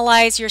to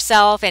analyze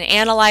yourself and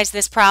analyze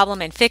this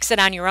problem and fix it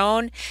on your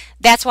own,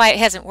 that's why it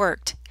hasn't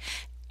worked.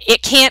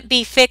 It can't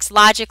be fixed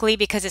logically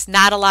because it's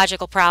not a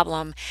logical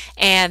problem.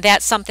 And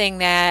that's something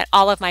that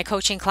all of my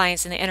coaching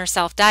clients in the Inner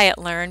Self Diet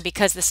learn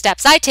because the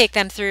steps I take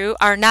them through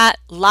are not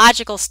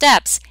logical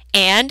steps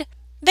and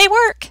they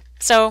work.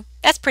 So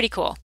that's pretty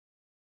cool.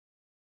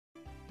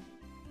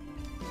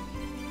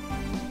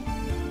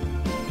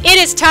 It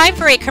is time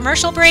for a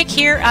commercial break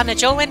here on the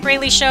JoLynn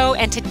Braley Show,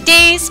 and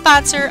today's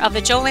sponsor of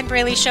the JoLynn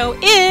Braley Show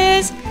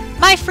is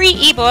my free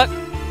ebook.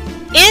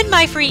 In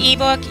my free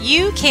ebook,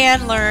 you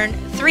can learn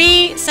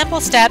 3 simple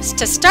steps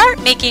to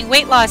start making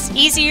weight loss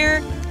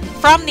easier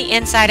from the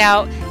inside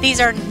out. These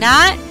are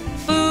not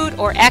food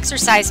or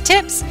exercise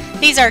tips.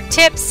 These are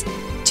tips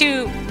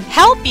to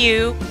help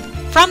you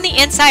from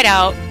the inside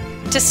out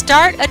to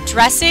start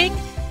addressing,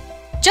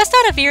 just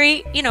on a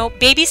very,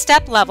 baby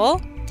step level,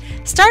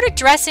 start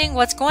addressing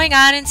what's going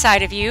on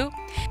inside of you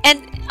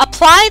and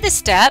apply the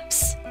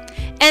steps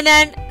and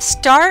then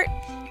start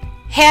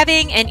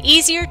having an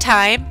easier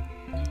time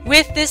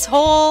with this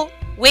whole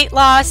weight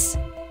loss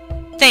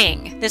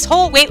thing, this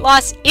whole weight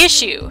loss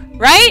issue,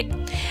 right?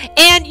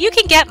 And you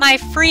can get my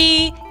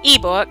free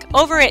ebook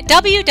over at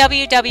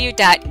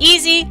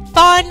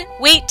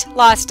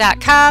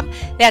www.easyfunweightloss.com.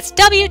 That's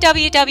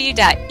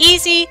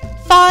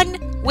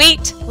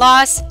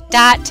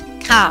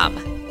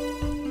www.easyfunweightloss.com.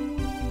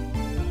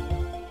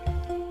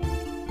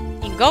 You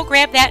can go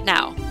grab that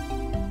now.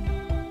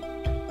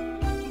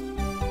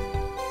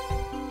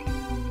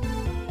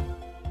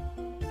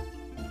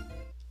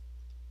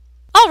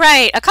 All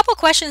right, a couple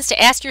questions to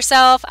ask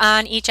yourself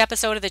on each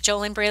episode of the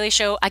JoLynn Braley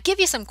Show. I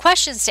give you some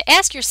questions to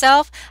ask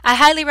yourself. I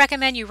highly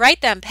recommend you write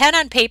them pen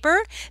on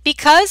paper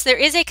because there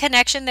is a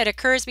connection that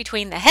occurs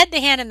between the head, the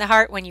hand, and the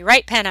heart when you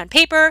write pen on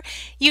paper.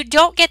 You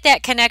don't get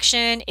that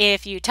connection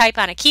if you type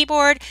on a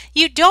keyboard.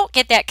 You don't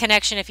get that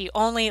connection if you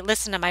only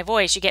listen to my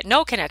voice. You get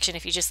no connection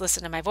if you just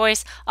listen to my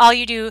voice. All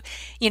you do,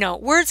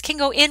 words can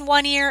go in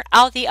one ear,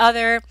 out the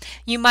other.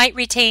 You might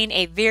retain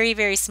a very,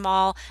 very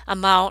small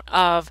amount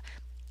of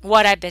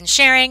what I've been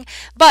sharing.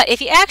 But if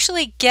you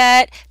actually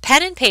get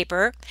pen and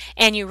paper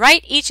and you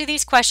write each of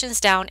these questions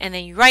down and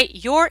then you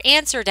write your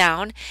answer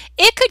down,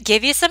 it could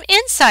give you some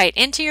insight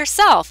into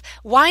yourself.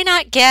 Why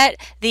not get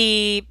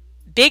the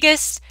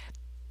biggest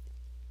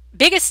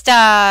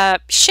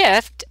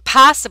shift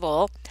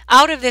possible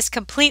out of this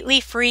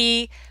completely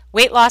free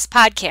weight loss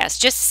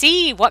podcast? Just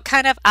see what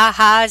kind of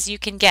ahas you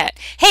can get.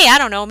 Hey, I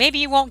don't know, maybe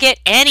you won't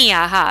get any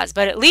ahas,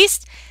 but at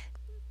least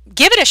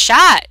give it a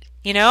shot,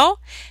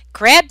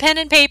 Grab pen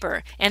and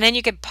paper, and then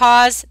you can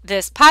pause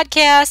this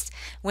podcast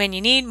when you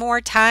need more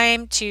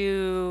time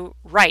to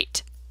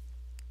write.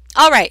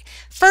 All right,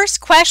 first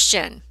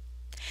question.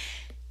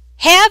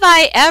 Have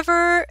I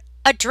ever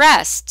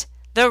addressed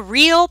the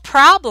real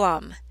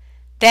problem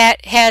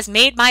that has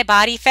made my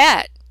body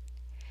fat?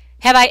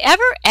 Have I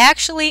ever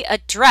actually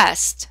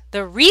addressed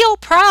the real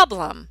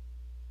problem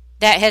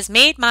that has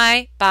made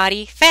my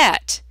body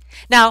fat?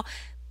 Now,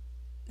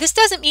 this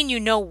doesn't mean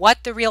you know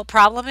what the real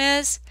problem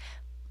is,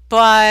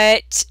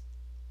 but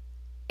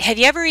have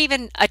you ever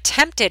even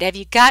attempted? Have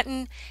you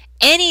gotten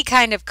any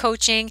kind of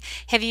coaching?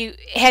 Have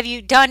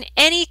you done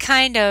any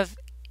kind of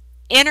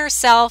inner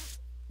self?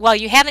 Well,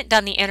 you haven't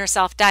done the inner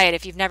self diet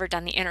if you've never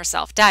done the inner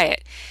self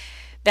diet.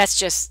 That's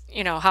just,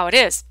 how it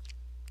is.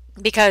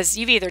 Because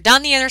you've either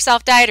done the inner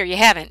self diet or you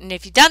haven't. And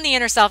if you've done the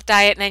inner self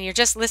diet, then you're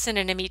just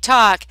listening to me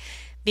talk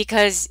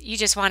because you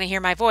just want to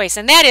hear my voice.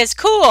 And that is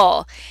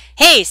cool.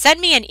 Hey, send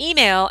me an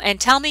email and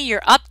tell me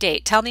your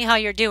update. Tell me how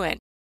you're doing.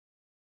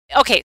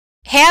 Okay,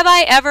 have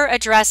I ever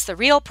addressed the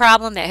real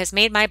problem that has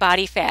made my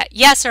body fat?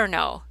 Yes or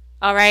no?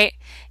 All right?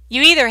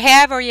 You either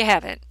have or you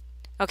haven't.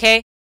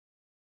 Okay?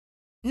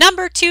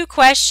 Number 2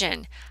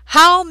 question.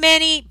 How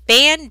many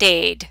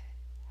Band-Aids,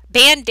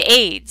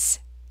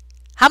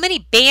 how many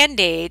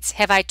Band-Aids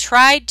have I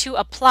tried to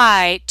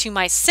apply to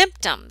my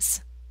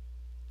symptoms?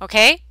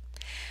 Okay?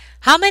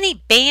 How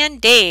many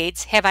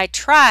Band-Aids have I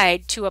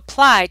tried to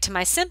apply to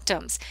my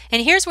symptoms?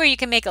 And here's where you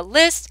can make a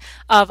list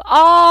of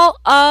all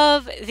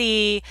of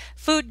the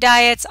food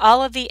diets,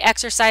 all of the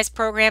exercise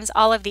programs,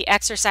 all of the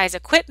exercise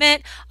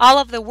equipment, all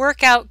of the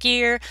workout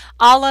gear,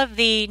 all of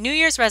the New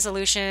Year's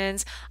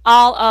resolutions,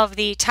 all of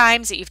the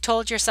times that you've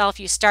told yourself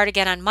you start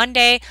again on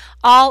Monday,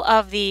 all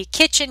of the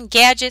kitchen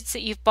gadgets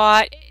that you've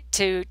bought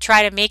to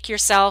try to make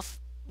yourself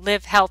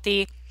live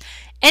healthy,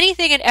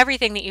 anything and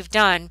everything that you've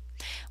done,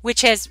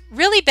 which has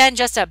really been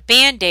just a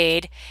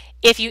Band-Aid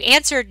if you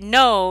answered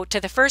no to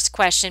the first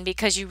question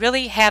because you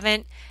really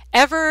haven't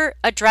ever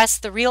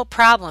addressed the real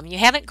problem. You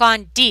haven't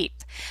gone deep.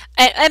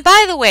 And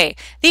by the way,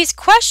 these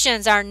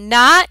questions are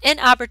not an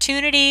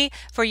opportunity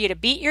for you to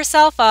beat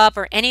yourself up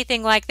or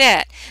anything like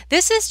that.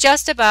 This is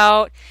just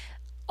about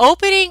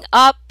opening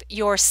up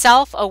your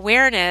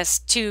self-awareness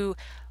to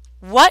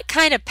what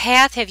kind of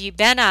path have you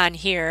been on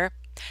here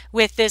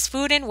with this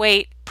food and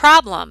weight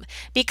problem.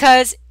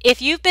 Because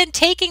if you've been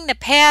taking the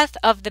path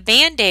of the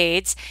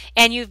Band-Aids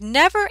and you've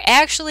never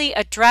actually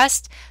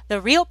addressed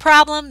the real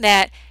problem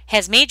that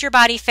has made your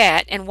body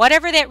fat, and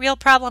whatever that real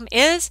problem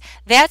is,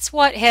 that's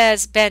what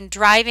has been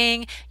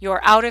driving your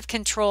out of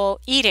control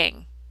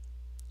eating.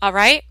 All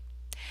right?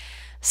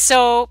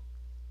 So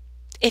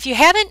if you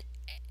haven't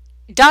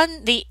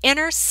done the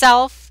inner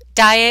self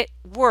diet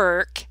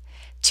work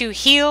to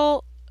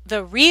heal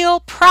the real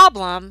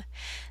problem,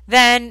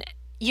 then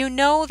you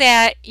know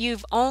that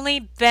you've only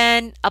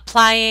been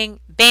applying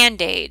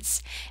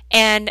Band-Aids.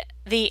 And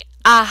the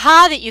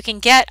aha that you can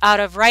get out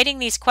of writing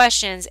these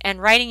questions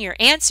and writing your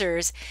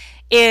answers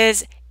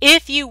is,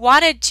 if you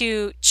wanted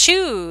to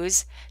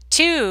choose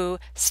to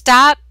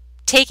stop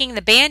taking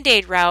the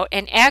Band-Aid route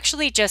and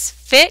actually just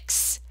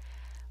fix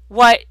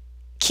what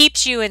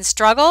keeps you in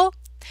struggle,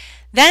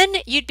 then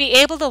you'd be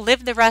able to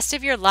live the rest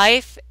of your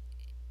life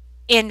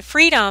in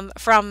freedom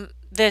from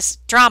this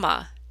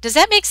drama. Does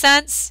that make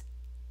sense?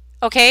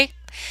 Okay?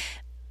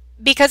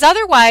 Because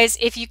otherwise,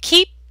 if you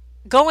keep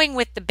going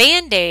with the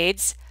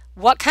Band-Aids,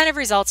 what kind of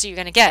results are you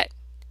going to get?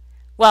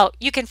 Well,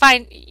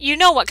 you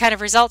know what kind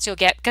of results you'll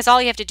get, because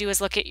all you have to do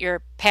is look at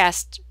your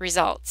past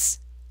results.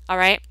 All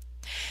right?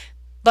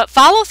 But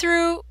follow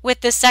through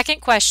with this second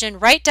question.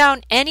 Write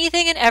down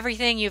anything and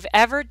everything you've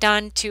ever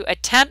done to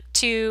attempt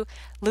to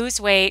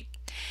lose weight,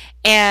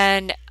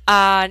 and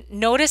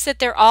notice that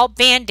they're all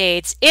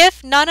Band-Aids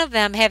if none of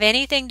them have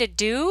anything to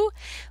do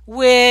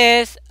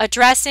with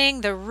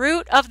addressing the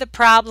root of the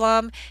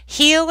problem,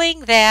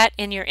 healing that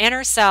in your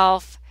inner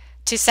self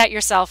to set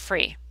yourself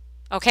free.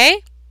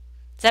 Okay?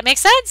 Does that make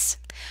sense?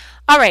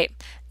 All right.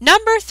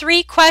 Number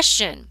 3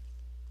 question.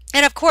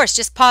 And of course,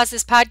 just pause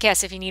this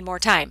podcast if you need more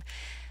time.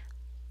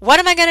 What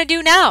am I going to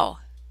do now?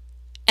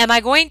 Am I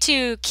going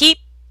to keep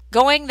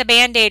going the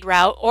Band-Aid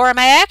route, or am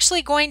I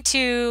actually going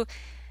to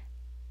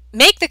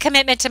make the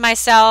commitment to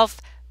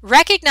myself,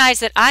 recognize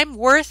that I'm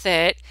worth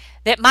it,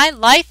 that my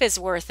life is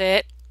worth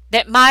it,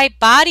 that my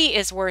body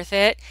is worth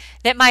it,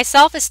 that my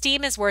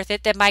self-esteem is worth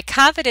it, that my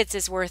confidence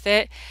is worth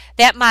it,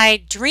 that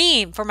my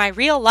dream for my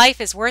real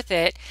life is worth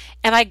it?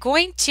 Am I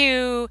going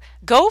to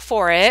go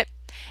for it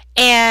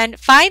and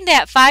find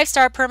that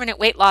 5-star permanent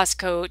weight loss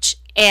coach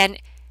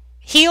and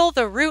heal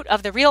the root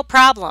of the real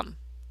problem?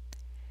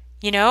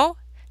 You know,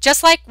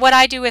 just like what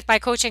I do with my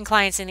coaching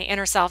clients in the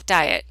Inner Self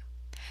Diet.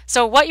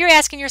 So what you're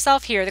asking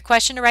yourself here, the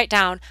question to write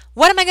down,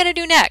 what am I going to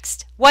do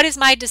next? What is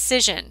my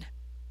decision?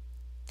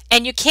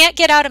 And you can't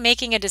get out of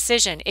making a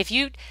decision. If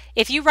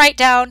you write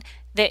down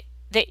that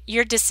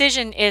your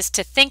decision is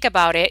to think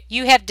about it,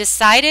 you have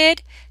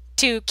decided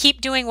to keep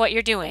doing what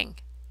you're doing.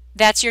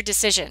 That's your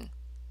decision.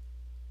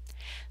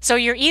 So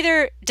you're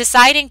either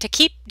deciding to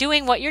keep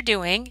doing what you're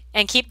doing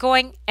and keep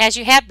going as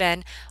you have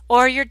been,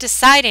 or you're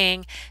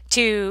deciding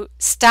to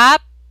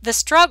stop the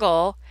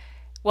struggle.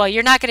 Well,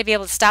 you're not going to be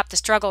able to stop the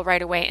struggle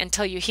right away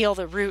until you heal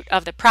the root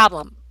of the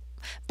problem.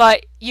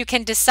 But you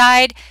can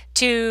decide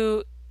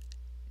to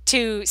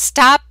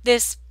stop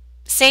this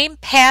same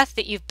path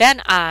that you've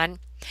been on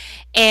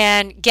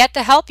and get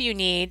the help you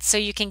need so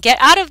you can get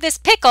out of this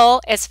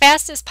pickle as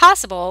fast as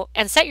possible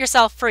and set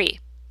yourself free.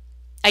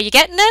 Are you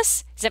getting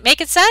this? Is it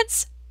making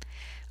sense?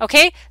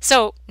 Okay,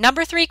 so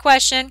number 3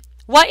 question,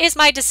 what is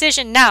my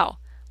decision now?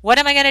 What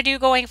am I going to do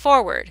going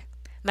forward?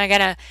 Am I going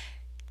to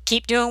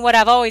keep doing what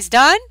I've always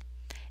done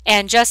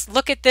and just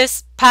look at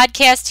this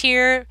podcast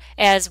here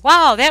as,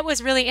 wow, that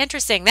was really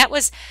interesting. That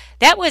was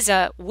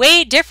a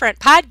way different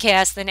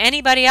podcast than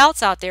anybody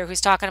else out there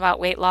who's talking about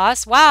weight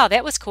loss. Wow,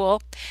 that was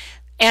cool.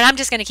 And I'm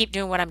just going to keep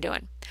doing what I'm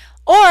doing.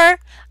 Or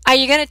are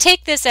you going to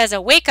take this as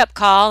a wake-up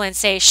call and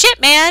say,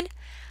 shit, man,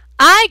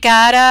 I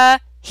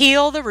gotta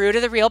heal the root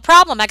of the real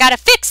problem. I gotta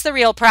fix the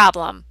real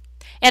problem.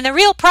 And the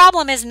real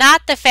problem is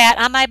not the fat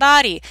on my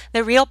body.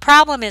 The real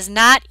problem is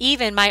not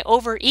even my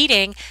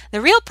overeating. The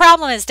real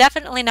problem is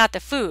definitely not the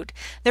food.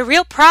 The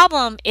real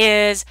problem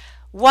is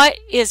what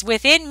is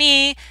within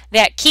me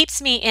that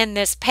keeps me in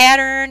this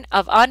pattern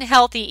of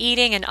unhealthy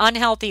eating and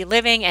unhealthy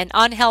living and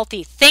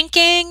unhealthy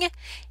thinking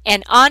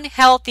and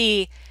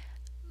unhealthy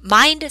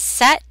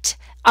mindset,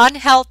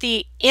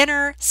 unhealthy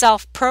inner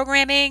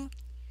self-programming.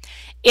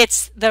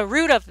 It's the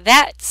root of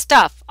that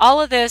stuff,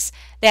 all of this,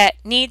 that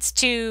needs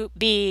to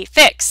be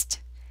fixed.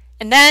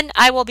 And then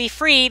I will be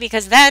free,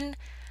 because then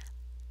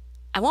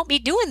I won't be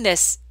doing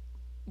this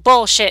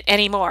bullshit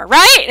anymore,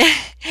 right?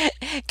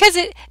 Because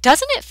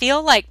doesn't it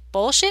feel like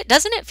bullshit?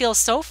 Doesn't it feel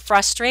so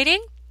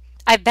frustrating?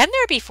 I've been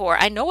there before.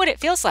 I know what it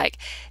feels like.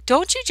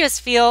 Don't you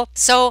just feel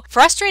so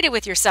frustrated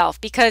with yourself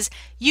because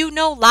you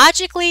know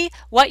logically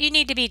what you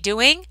need to be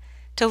doing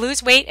to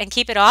lose weight and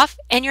keep it off,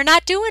 and you're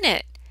not doing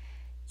it?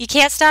 You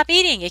can't stop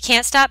eating. You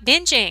can't stop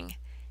binging.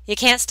 You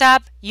can't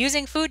stop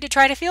using food to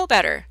try to feel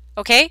better,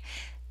 okay?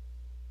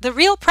 The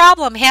real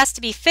problem has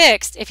to be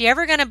fixed if you're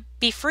ever going to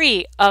be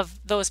free of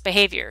those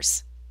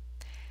behaviors.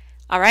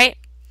 All right?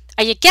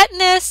 Are you getting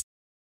this?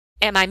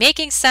 Am I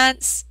making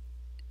sense?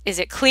 Is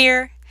it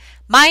clear?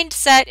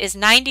 Mindset is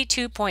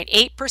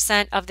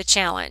 92.8% of the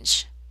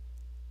challenge.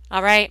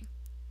 All right?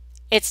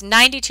 It's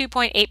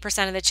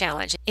 92.8% of the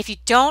challenge. If you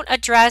don't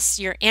address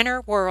your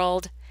inner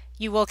world,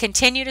 you will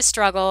continue to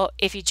struggle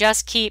if you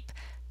just keep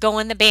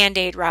going the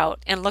Band-Aid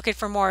route and looking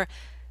for more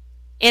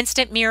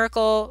instant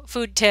miracle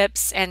food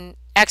tips and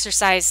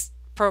exercise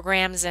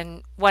programs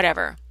and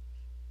whatever.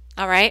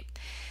 All right?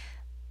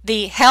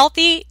 The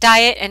healthy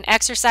diet and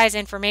exercise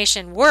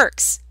information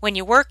works when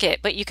you work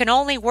it, but you can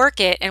only work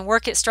it and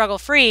work it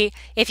struggle-free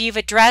if you've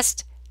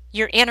addressed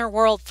your inner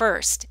world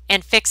first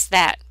and fixed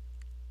that.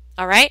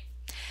 All right?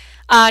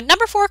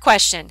 Number 4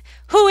 question.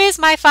 Who is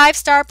my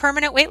 5-star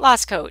permanent weight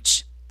loss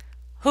coach?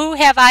 Who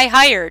have I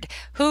hired?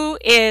 Who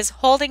is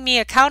holding me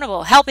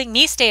accountable, helping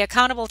me stay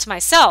accountable to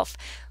myself?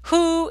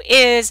 Who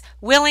is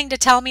willing to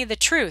tell me the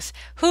truth?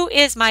 Who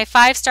is my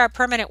 5-star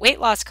permanent weight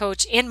loss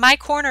coach in my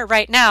corner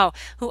right now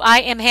who I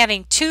am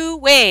having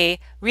 2-way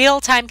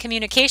real-time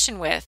communication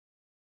with?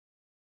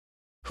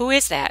 Who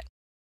is that?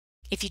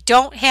 If you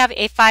don't have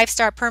a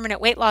 5-star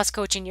permanent weight loss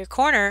coach in your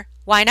corner,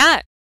 why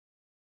not?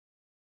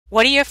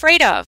 What are you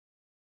afraid of?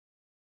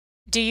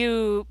 Do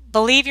you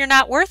believe you're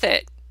not worth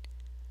it?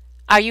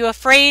 Are you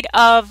afraid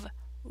of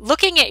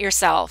looking at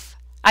yourself?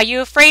 Are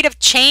you afraid of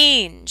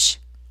change?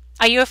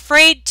 Are you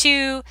afraid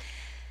to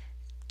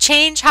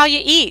change how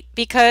you eat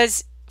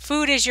because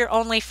food is your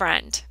only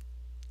friend?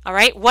 All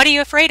right, what are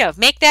you afraid of?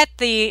 Make that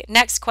the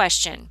next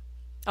question.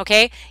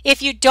 Okay,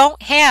 if you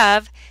don't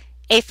have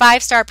a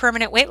 5-star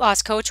permanent weight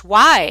loss coach,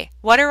 why?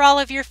 What are all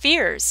of your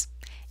fears?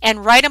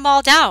 And write them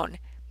all down.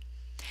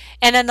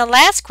 And then the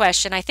last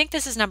question, I think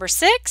this is number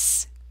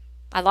 6.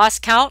 I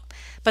lost count.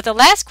 But the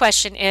last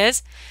question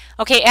is,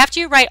 okay, after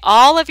you write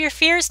all of your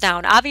fears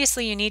down,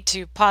 obviously you need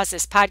to pause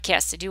this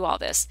podcast to do all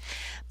this.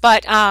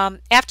 But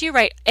after you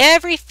write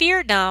every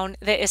fear down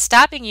that is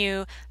stopping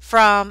you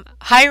from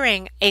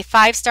hiring a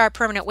 5-star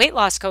permanent weight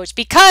loss coach,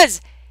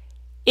 because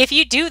if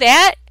you do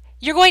that,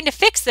 you're going to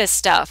fix this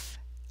stuff.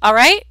 All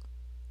right?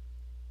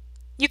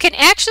 You can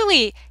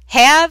actually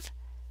have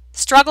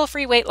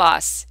struggle-free weight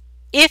loss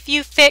if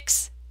you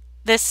fix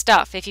this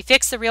stuff, if you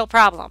fix the real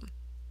problem.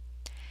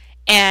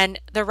 And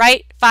the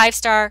right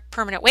 5-star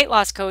permanent weight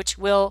loss coach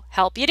will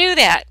help you do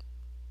that.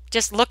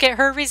 Just look at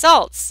her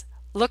results.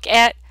 Look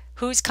at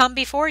who's come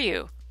before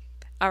you.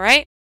 All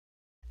right?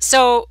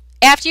 So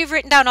after you've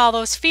written down all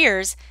those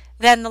fears,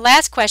 then the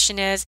last question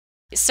is,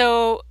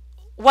 so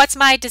what's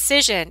my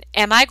decision?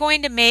 Am I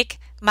going to make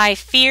my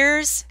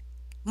fears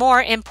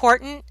more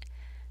important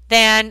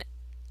than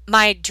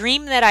my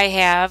dream that I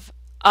have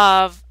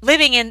of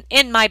living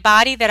in my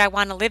body that I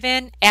want to live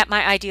in at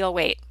my ideal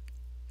weight?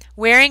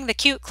 Wearing the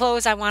cute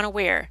clothes I want to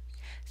wear,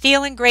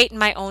 feeling great in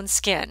my own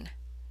skin,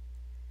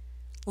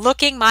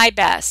 looking my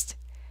best.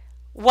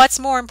 What's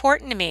more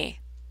important to me?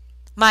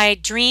 My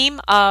dream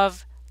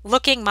of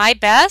looking my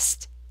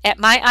best at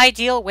my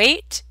ideal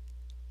weight,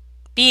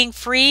 being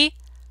free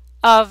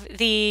of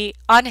the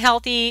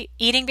unhealthy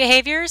eating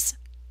behaviors?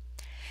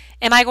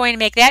 Am I going to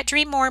make that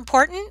dream more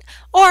important,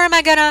 or am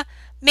I going to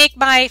make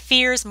my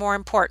fears more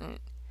important?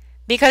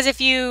 Because if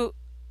you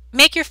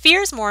make your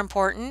fears more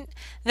important,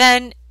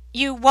 then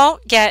you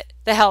won't get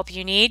the help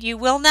you need. You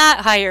will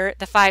not hire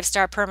the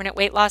 5-star permanent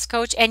weight loss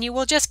coach, and you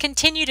will just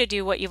continue to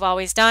do what you've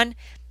always done.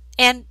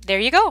 And there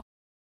you go.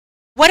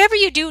 Whatever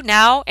you do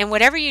now and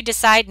whatever you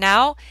decide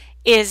now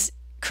is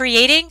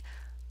creating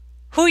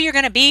who you're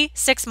going to be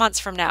 6 months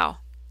from now.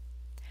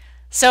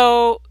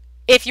 So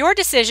if your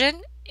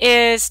decision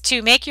is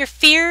to make your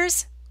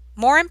fears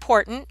more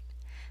important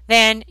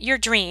than your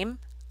dream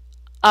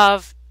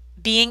of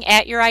being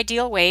at your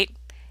ideal weight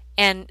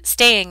and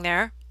staying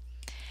there,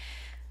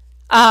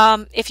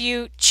 if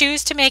you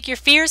choose to make your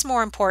fears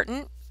more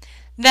important,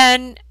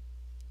 then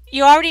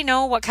you already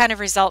know what kind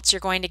of results you're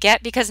going to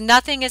get, because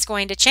nothing is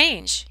going to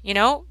change. You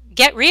know,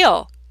 get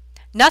real.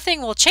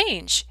 Nothing will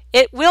change.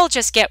 It will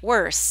just get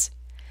worse.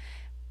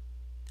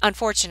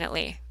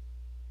 Unfortunately,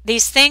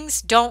 these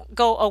things don't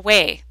go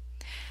away.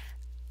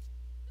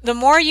 The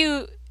more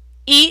you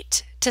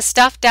eat to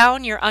stuff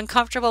down your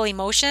uncomfortable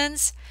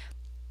emotions,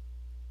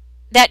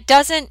 that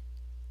doesn't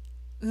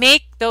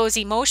make those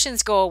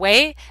emotions go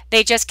away.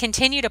 They just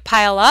continue to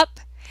pile up,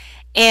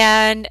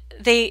 and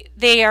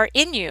they are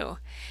in you.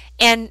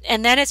 And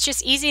then it's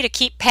just easy to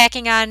keep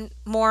packing on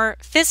more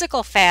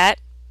physical fat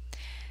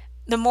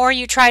the more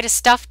you try to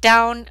stuff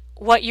down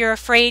what you're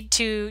afraid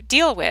to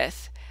deal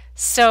with.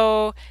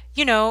 So,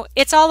 you know,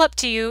 it's all up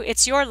to you.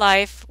 It's your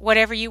life,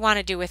 whatever you want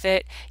to do with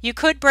it. You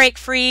could break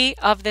free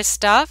of this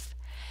stuff.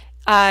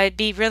 It'd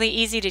be really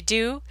easy to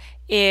do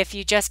if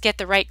you just get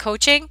the right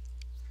coaching.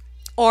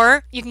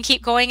 Or you can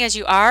keep going as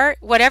you are.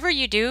 Whatever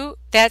you do,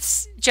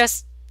 that's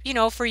just, you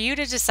know, for you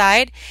to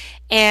decide,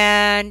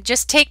 and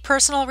just take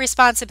personal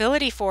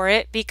responsibility for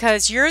it,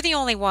 because you're the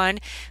only one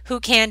who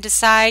can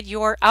decide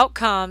your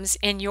outcomes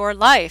in your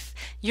life.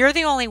 You're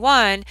the only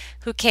one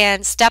who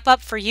can step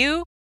up for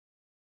you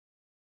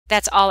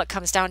That's all it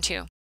comes down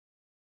to.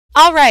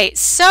 All right,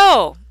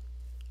 so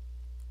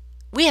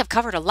we have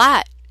covered a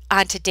lot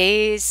on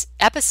today's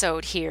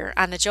episode here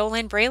on the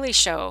JoLynn Braley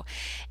Show.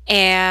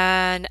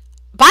 And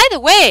by the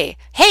way,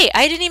 hey,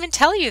 I didn't even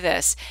tell you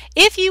this.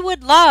 If you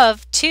would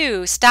love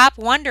to stop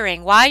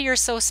wondering why you're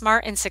so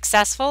smart and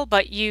successful,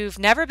 but you've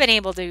never been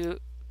able to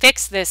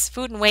fix this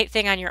food and weight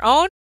thing on your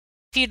own,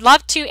 if you'd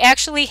love to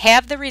actually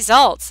have the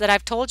results that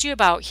I've told you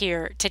about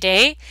here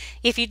today,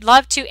 if you'd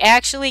love to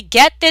actually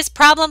get this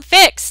problem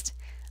fixed,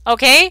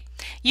 okay?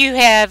 You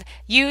have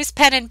used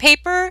pen and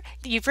paper,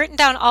 you've written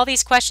down all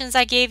these questions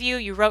I gave you,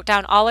 you wrote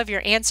down all of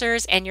your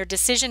answers, and your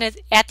decision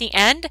at the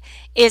end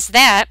is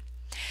that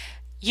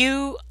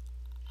you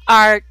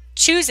are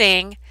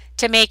choosing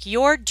to make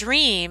your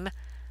dream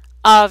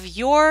of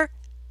your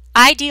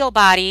ideal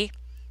body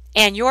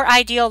and your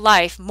ideal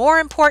life more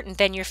important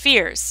than your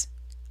fears,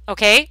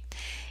 okay?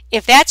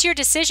 If that's your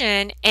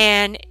decision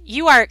and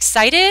you are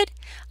excited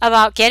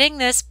about getting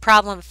this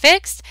problem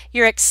fixed,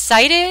 you're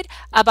excited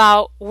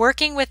about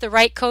working with the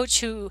right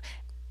coach who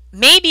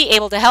may be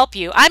able to help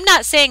you. I'm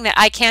not saying that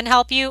I can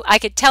help you. I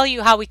could tell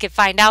you how we could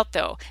find out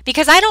though,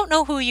 because I don't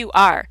know who you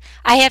are.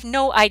 I have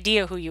no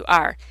idea who you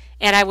are.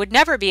 And I would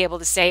never be able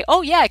to say,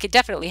 oh yeah, I could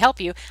definitely help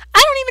you.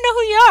 I don't even know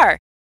who you are.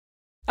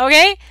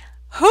 Okay?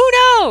 Who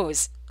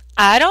knows?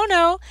 I don't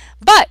know.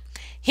 But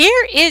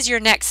here is your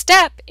next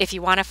step if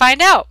you want to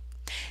find out.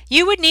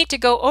 You would need to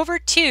go over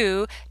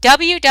to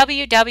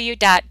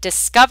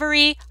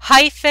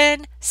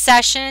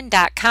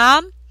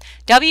www.discovery-session.com,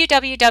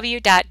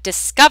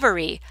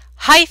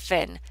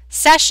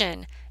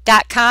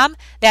 www.discovery-session.com.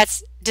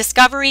 That's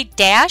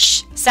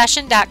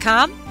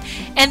discovery-session.com.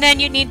 And then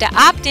you need to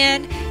opt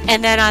in,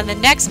 and then on the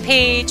next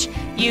page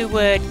you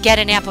would get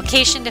an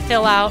application to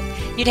fill out.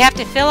 You'd have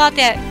to fill out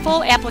that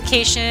full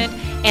application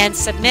and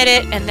submit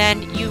it, and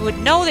then you would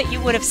know that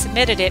you would have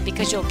submitted it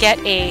because you'll get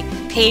a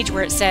page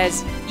where it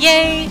says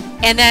yay,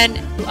 and then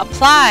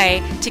apply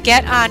to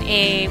get on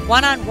a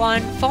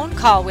one-on-one phone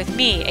call with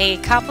me, a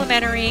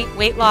complimentary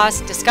weight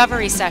loss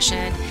discovery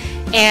session.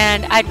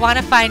 And I'd want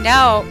to find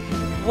out,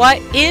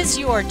 what is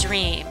your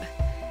dream?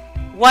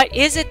 What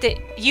is it that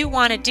you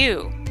want to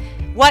do?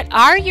 What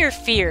are your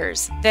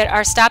fears that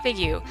are stopping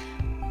you?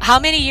 How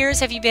many years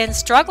have you been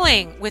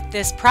struggling with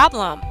this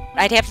problem?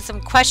 I'd have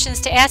some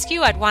questions to ask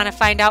you. I'd want to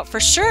find out for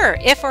sure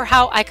if or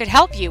how I could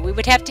help you. We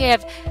would have to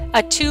have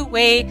a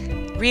two-way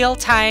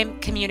real-time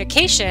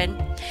communication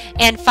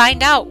and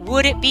find out,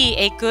 would it be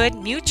a good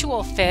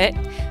mutual fit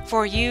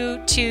for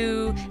you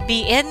to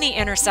be in the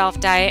Inner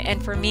Self diet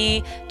and for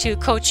me to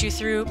coach you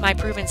through my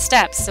proven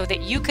steps so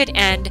that you could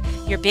end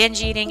your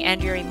binge eating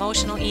and your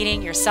emotional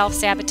eating, your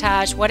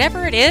self-sabotage,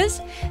 whatever it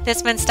is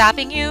that's been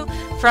stopping you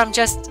from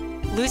just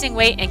losing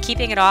weight and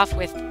keeping it off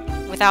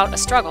without a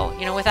struggle,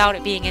 without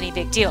it being any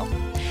big deal.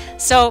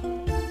 So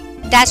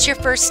that's your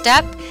first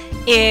step.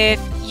 If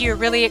you're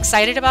really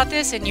excited about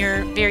this and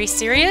you're very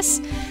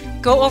serious,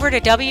 go over to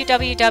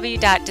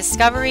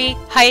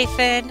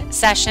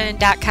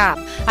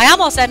www.discovery-session.com. I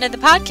almost ended the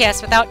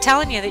podcast without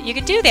telling you that you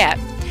could do that.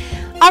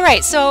 All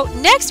right, so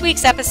next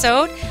week's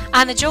episode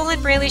on the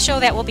JoLynn Braley Show,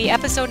 that will be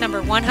episode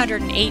number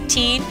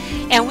 118,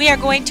 and we are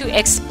going to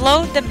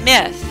explode the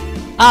myth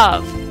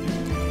of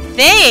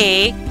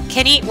they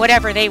can eat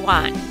whatever they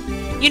want.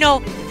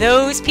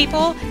 Those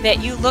people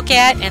that you look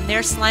at and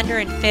they're slender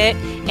and fit,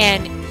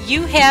 and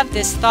you have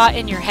this thought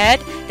in your head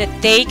that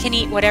they can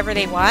eat whatever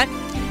they want.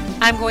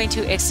 I'm going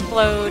to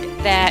explode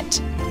that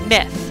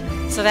myth.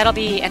 So that'll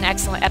be an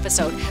excellent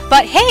episode.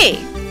 But hey,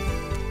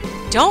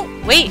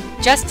 don't wait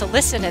just to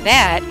listen to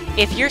that.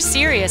 If you're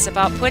serious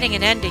about putting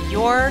an end to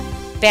your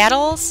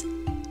battles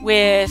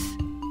with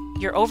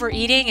your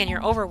overeating and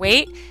your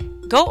overweight,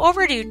 go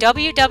over to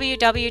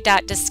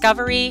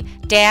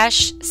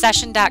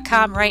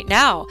www.discovery-session.com right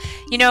now.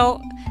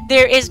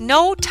 There is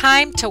no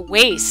time to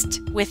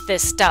waste with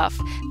this stuff,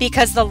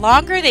 because the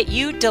longer that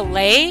you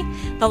delay,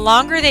 the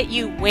longer that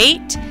you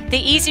wait, the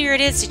easier it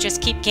is to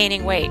just keep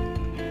gaining weight,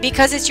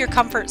 because it's your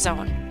comfort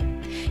zone.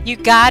 You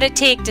gotta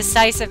take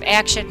decisive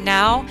action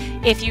now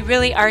if you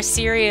really are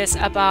serious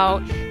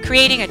about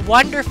creating a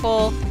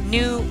wonderful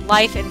new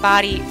life and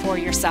body for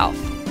yourself.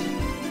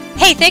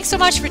 Hey, thanks so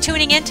much for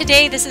tuning in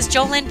today. This is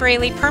JoLynn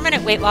Braley,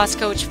 permanent weight loss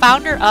coach,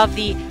 founder of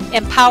the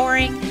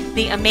empowering,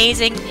 the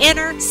amazing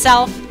Inner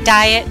Self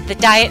diet, the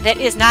diet that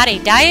is not a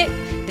diet,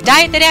 the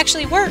diet that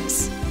actually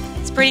works.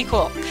 It's pretty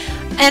cool.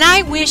 And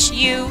I wish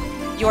you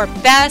your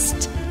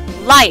best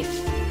life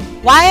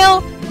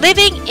while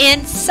living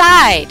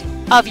inside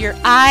of your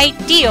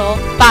ideal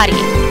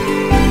body.